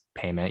value-based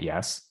payment.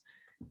 Yes.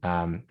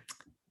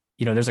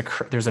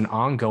 There's an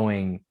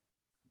ongoing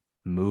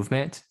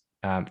movement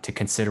to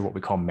consider what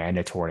we call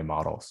mandatory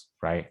models,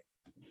 right?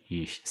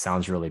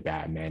 Sounds really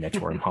bad,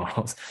 mandatory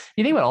models.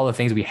 You think about all the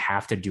things we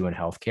have to do in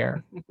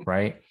healthcare,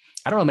 right?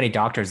 I don't know many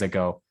doctors that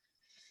go,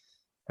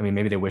 I mean,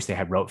 maybe they wish they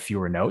had wrote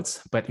fewer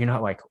notes, but you're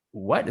not like,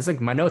 what? It's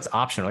like, my note's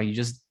optional.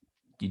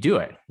 You do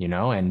it,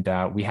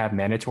 and we have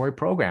mandatory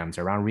programs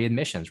around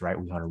readmissions, right?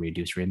 We want to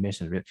reduce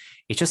readmissions.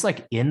 It's just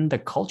like in the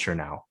culture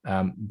now.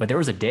 But there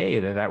was a day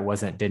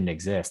that didn't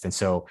exist. And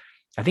so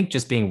I think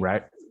just being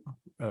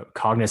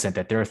cognizant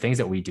that there are things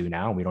that we do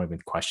now, and we don't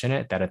even question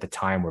it, that at the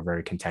time were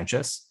very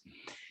contentious.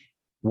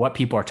 What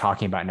people are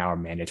talking about now are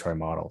mandatory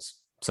models.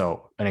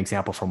 So an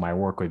example from my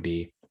work would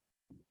be,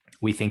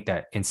 we think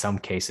that in some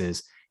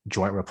cases,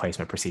 joint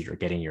replacement procedure,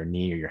 getting your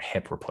knee or your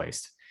hip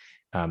replaced,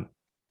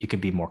 you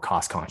could be more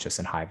cost conscious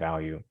and high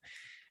value.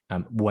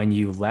 When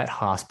you let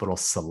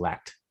hospitals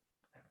select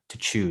to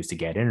choose to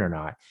get in or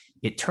not,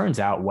 it turns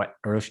out what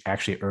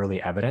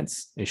early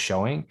evidence is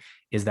showing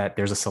is that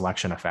there's a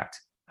selection effect,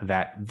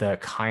 that the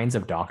kinds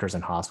of doctors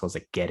and hospitals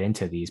that get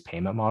into these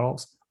payment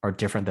models are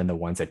different than the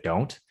ones that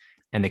don't,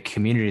 and the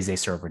communities they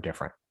serve are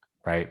different,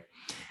 right?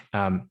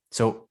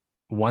 So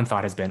one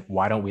thought has been,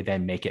 why don't we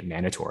then make it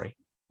mandatory?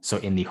 So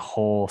in the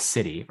whole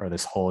city or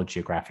this whole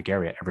geographic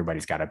area,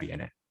 everybody's got to be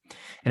in it.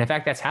 And in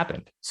fact, that's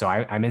happened. So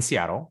I'm in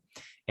Seattle,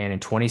 and in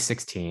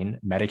 2016,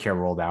 Medicare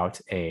rolled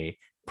out a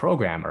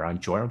program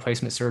around joint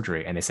replacement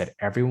surgery. And they said,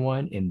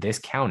 everyone in this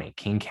county,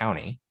 King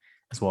County,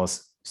 as well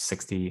as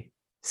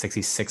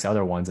 66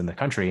 other ones in the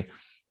country,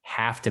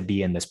 have to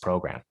be in this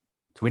program.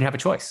 So we didn't have a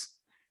choice,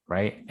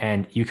 right?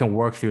 And you can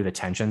work through the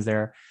tensions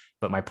there.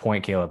 But my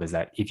point, Caleb, is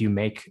that if you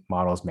make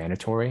models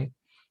mandatory,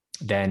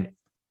 then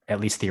at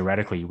least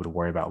theoretically, you would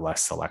worry about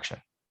less selection.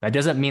 That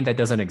doesn't mean that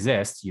doesn't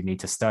exist. You need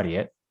to study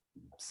it,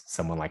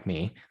 someone like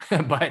me,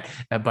 but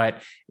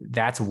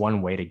that's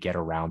one way to get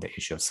around the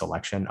issue of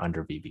selection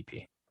under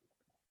VBP.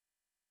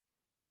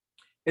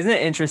 Isn't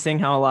it interesting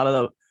how a lot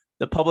of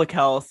the public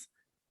health,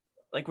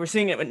 like we're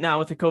seeing it now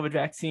with the COVID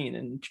vaccine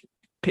and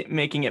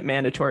making it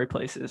mandatory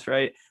places,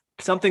 right?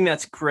 Something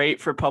that's great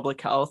for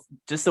public health,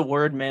 just the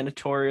word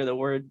mandatory or the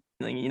word,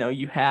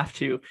 you have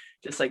to,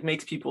 just like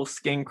makes people's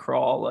skin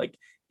crawl, like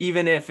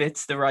even if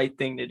it's the right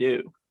thing to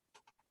do.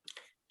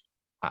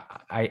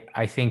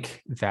 I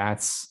think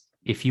that's,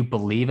 if you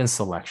believe in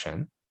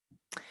selection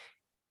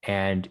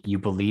and you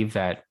believe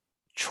that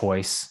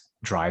choice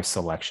drives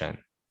selection,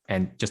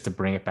 and just to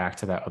bring it back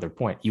to that other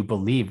point, you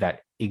believe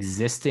that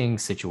existing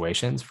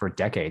situations for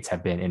decades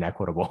have been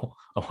inequitable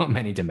along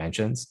many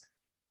dimensions.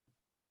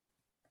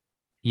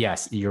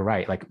 Yes, you're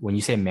right. Like when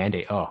you say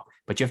mandate,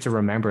 but you have to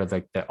remember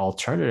like the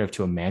alternative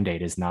to a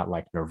mandate is not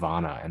like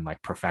nirvana and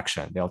like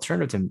perfection. The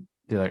alternative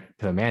to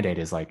the mandate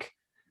is like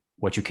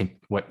what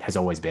has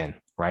always been,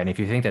 right? And if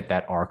you think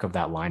that arc of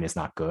that line is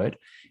not good,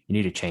 you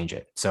need to change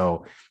it.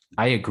 So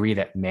I agree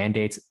that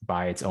mandates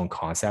by its own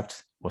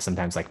concept will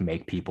sometimes like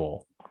make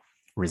people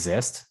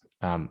resist.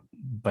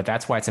 But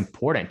that's why it's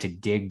important to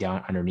dig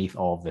down underneath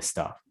all of this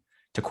stuff,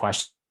 to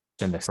question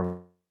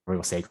the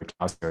real sacred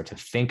cows, to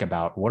think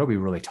about what are we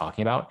really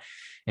talking about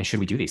and should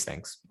we do these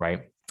things,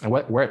 right? And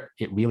where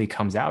it really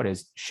comes out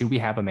is, should we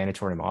have a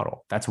mandatory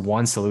model? That's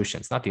one solution.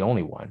 It's not the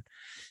only one,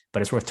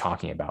 but it's worth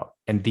talking about.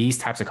 And these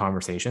types of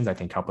conversations, I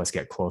think, help us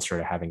get closer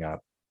to having a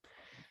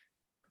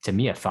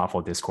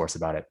thoughtful discourse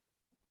about it.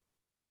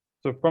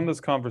 So from this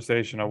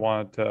conversation, I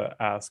wanted to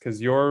ask, has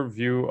your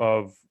view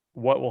of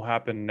what will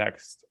happen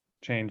next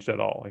changed at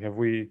all? Like, have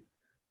we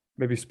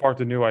maybe sparked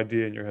a new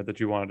idea in your head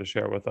that you wanted to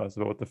share with us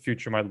about what the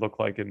future might look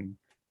like in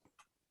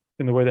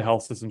the way the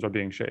health systems are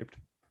being shaped?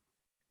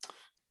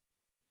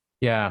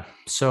 Yeah.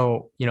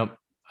 So,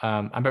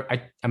 I'm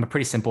a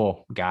pretty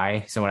simple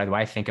guy. So when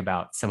I think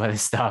about some of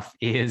this stuff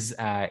is,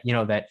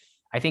 that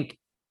I think,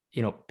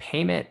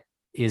 payment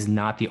is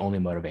not the only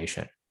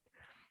motivation.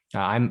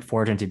 I'm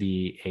fortunate to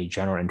be a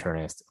general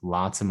internist.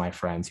 Lots of my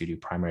friends who do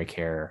primary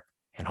care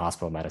and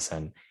hospital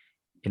medicine,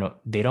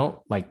 they don't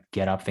like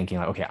get up thinking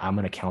like, okay, I'm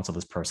going to counsel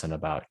this person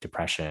about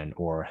depression,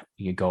 or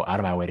you go out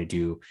of my way to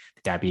do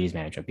diabetes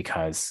management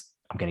because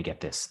I'm going to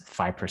get this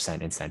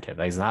 5% incentive.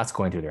 Like, it's not what's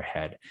going through their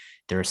head.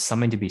 There's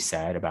something to be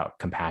said about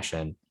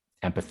compassion,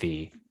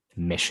 empathy,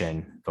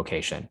 mission,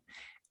 vocation.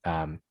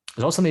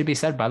 There's also something to be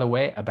said, by the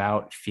way,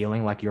 about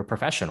feeling like you're a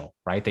professional,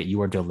 right? That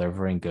you are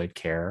delivering good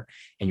care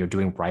and you're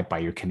doing right by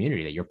your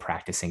community, that you're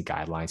practicing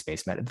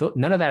guidelines-based medicine.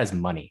 None of that is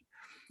money.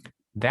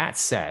 That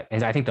said,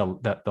 and I think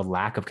the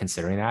lack of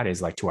considering that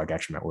is like to our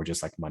detriment. We're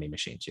just like money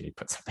machines. You need to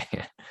put something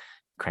in,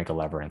 crank a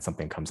lever, and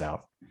something comes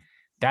out.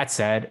 That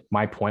said,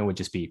 my point would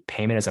just be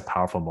payment is a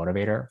powerful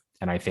motivator.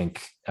 And I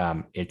think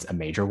it's a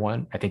major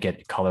one. I think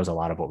it colors a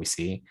lot of what we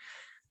see.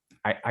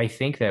 I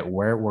think that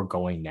where we're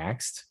going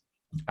next,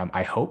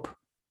 I hope,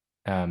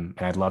 and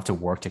I'd love to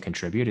work to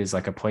contribute, is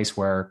like a place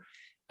where,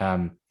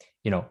 when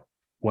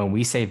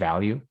we say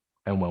value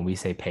and when we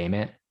say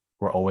payment,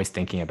 we're always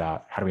thinking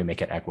about how do we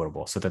make it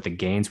equitable so that the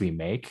gains we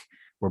make,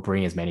 we're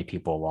bringing as many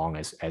people along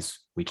as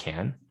we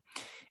can,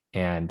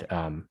 and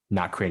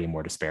not creating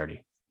more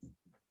disparity.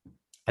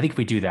 I think if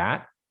we do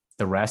that,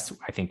 the rest,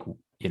 I think,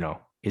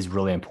 is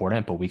really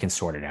important, but we can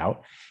sort it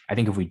out. I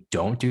think if we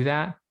don't do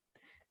that,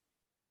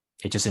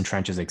 it just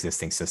entrenches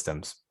existing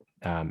systems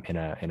in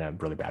a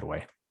really bad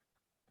way.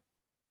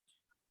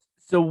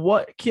 So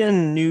what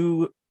can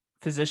new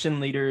physician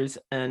leaders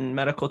and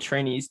medical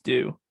trainees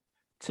do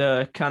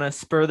to kind of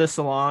spur this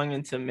along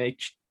and to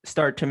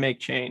start to make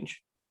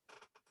change?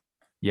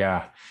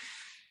 Yeah,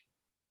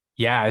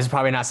 this is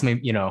probably not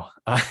something,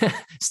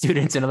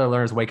 students and other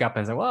learners wake up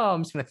and say, well,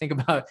 I'm just going to think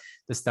about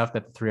the stuff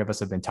that the three of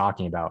us have been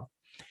talking about.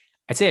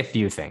 I'd say a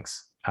few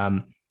things.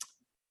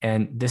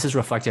 And this is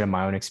reflected in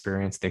my own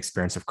experience, the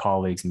experience of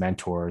colleagues,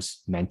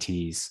 mentors,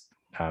 mentees.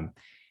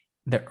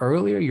 The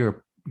earlier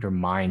your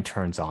mind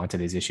turns on to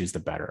these issues, the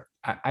better.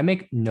 I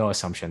make no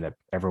assumption that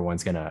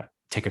everyone's going to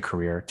take a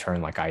career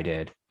turn like I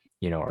did,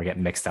 or get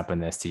mixed up in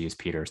this, to use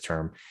Peter's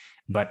term.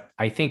 But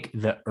I think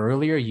the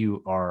earlier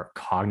you are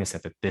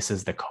cognizant that this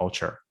is the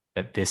culture,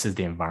 that this is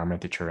the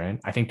environment that you're in,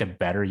 I think the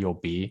better you'll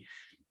be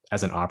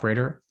as an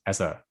operator, as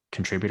a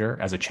contributor,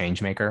 as a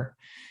change maker.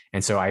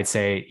 And so I'd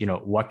say,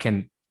 what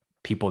can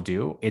people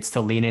do? It's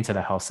to lean into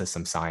the health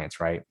system science,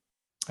 right?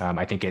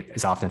 I think it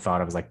is often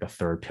thought of as like the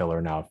third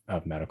pillar now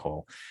of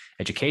medical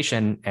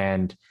education.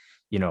 And,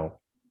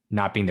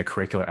 not being the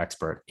curricular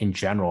expert in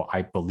general,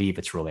 I believe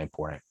it's really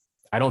important.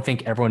 I don't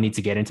think everyone needs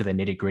to get into the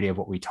nitty gritty of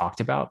what we talked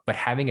about, but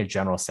having a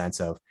general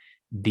sense of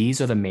these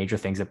are the major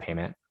things of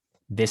payment.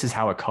 This is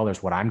how it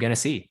colors what I'm going to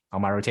see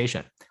on my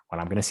rotation, what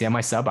I'm going to see on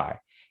my sub-I.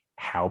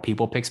 how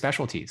people pick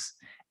specialties.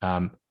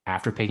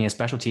 After picking a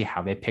specialty,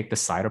 how they pick the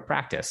side of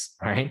practice,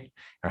 right?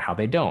 Or how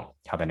they don't,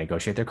 how they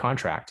negotiate their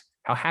contract,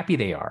 how happy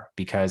they are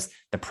because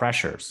the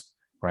pressures,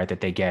 right,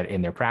 that they get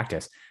in their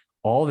practice,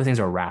 all the things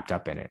are wrapped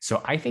up in it.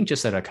 So I think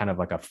just at a kind of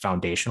like a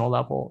foundational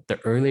level, the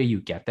earlier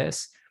you get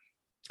this,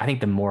 I think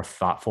the more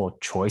thoughtful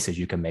choices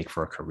you can make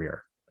for a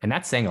career. And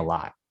that's saying a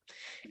lot.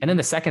 And then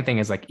the second thing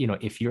is like,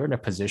 if you're in a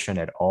position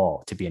at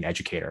all to be an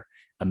educator,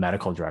 a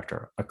medical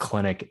director, a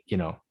clinic,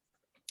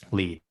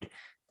 lead,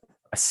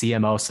 a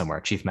CMO somewhere,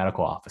 chief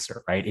medical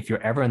officer, right? If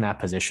you're ever in that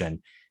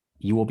position,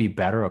 you will be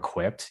better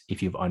equipped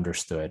if you've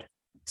understood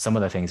some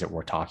of the things that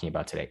we're talking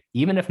about today,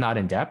 even if not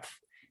in depth,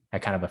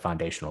 at kind of a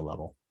foundational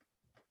level.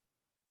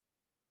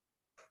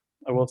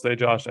 I will say,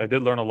 Josh, I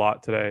did learn a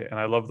lot today, and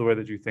I love the way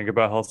that you think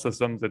about health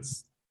systems.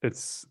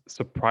 It's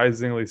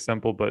surprisingly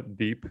simple but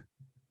deep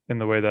in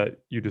the way that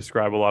you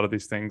describe a lot of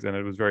these things, and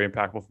it was very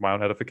impactful for my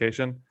own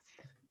edification.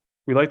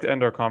 We like to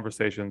end our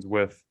conversations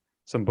with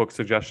some book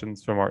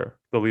suggestions from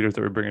the leaders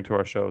that we bring into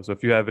our show. So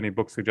if you have any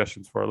book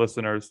suggestions for our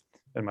listeners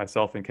and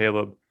myself and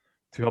Caleb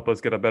to help us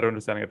get a better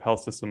understanding of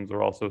health systems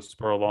or also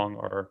spur along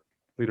our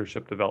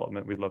leadership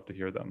development, we'd love to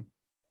hear them.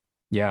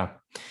 Yeah.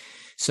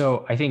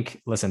 So I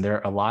think, listen, there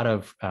are a lot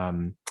of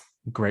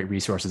great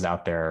resources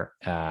out there.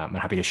 I'm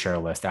happy to share a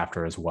list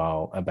after as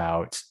well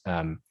about,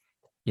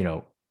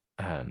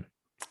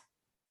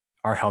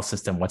 our health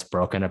system, what's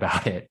broken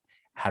about it,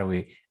 how do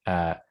we,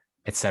 et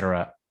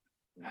cetera.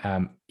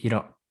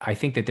 I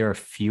think that there are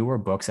fewer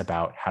books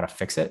about how to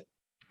fix it.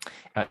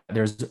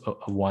 There's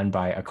one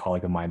by a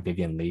colleague of mine,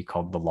 Vivian Lee,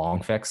 called The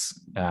Long Fix,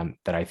 that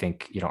I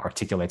think,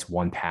 articulates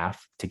one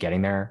path to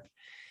getting there.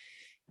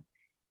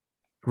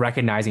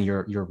 Recognizing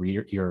your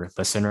reader, your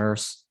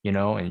listeners,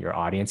 and your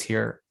audience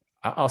here,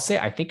 I'll say,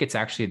 I think it's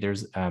actually,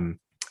 there's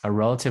a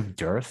relative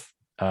dearth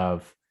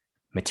of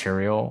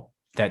material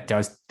that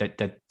does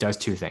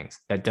two things.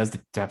 That does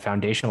the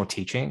foundational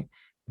teaching,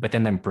 but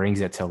then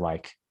brings it to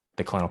like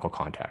the clinical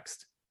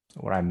context.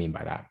 What I mean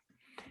by that,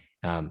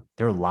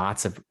 there are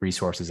lots of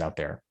resources out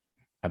there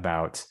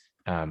about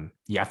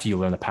after you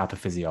learn the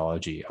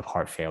pathophysiology of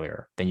heart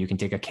failure, then you can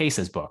take a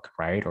cases book,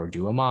 right? Or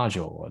do a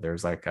module, or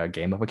there's like a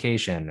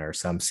gamification or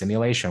some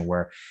simulation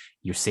where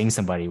you're seeing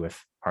somebody with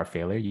heart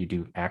failure, you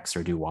do X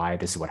or do Y,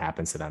 this is what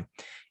happens to them.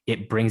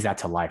 It brings that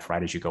to life,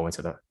 right? As you go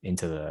into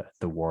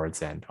the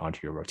wards and onto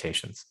your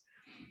rotations.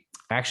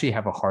 I actually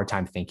have a hard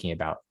time thinking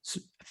about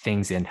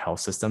things in health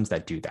systems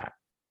that do that.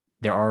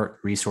 There are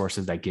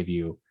resources that give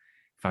you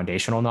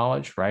foundational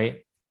knowledge, right?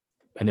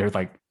 And they're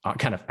like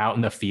kind of out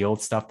in the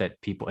field stuff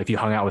that people, if you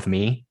hung out with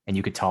me and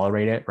you could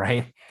tolerate it,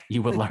 right,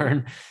 you would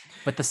learn.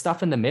 But the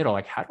stuff in the middle,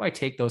 like, how do I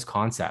take those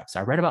concepts?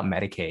 I read about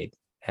Medicaid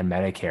and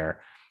Medicare.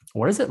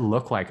 What does it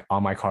look like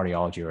on my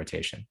cardiology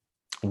rotation?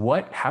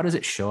 How does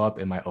it show up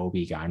in my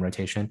OB-GYN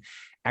rotation?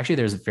 Actually,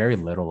 there's very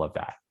little of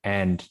that.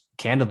 And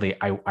candidly,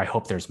 I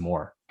hope there's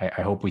more.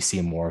 I hope we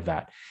see more of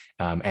that.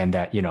 And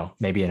that,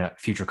 maybe in a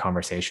future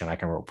conversation, I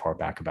can report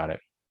back about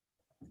it.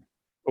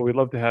 Well, we'd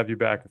love to have you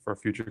back for a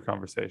future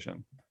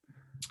conversation.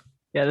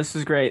 Yeah, this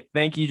was great.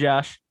 Thank you,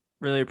 Josh.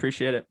 Really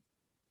appreciate it.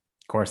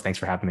 Of course. Thanks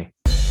for having me.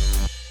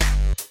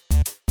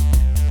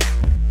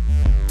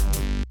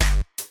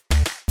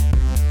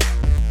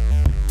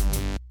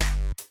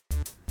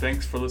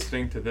 Thanks for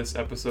listening to this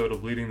episode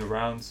of Leading the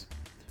Rounds.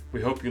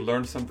 We hope you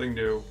learned something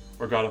new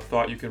or got a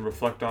thought you can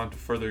reflect on to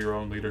further your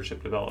own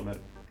leadership development.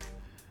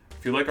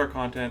 If you like our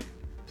content,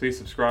 please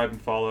subscribe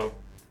and follow.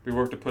 We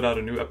work to put out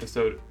a new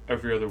episode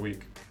every other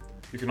week.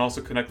 You can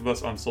also connect with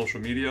us on social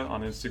media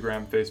on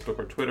Instagram, Facebook,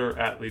 or Twitter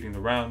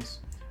 @LeadingTheRounds,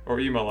 or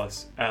email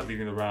us at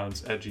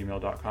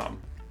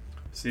leadingtherounds@gmail.com.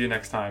 See you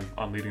next time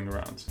on Leading the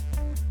Rounds.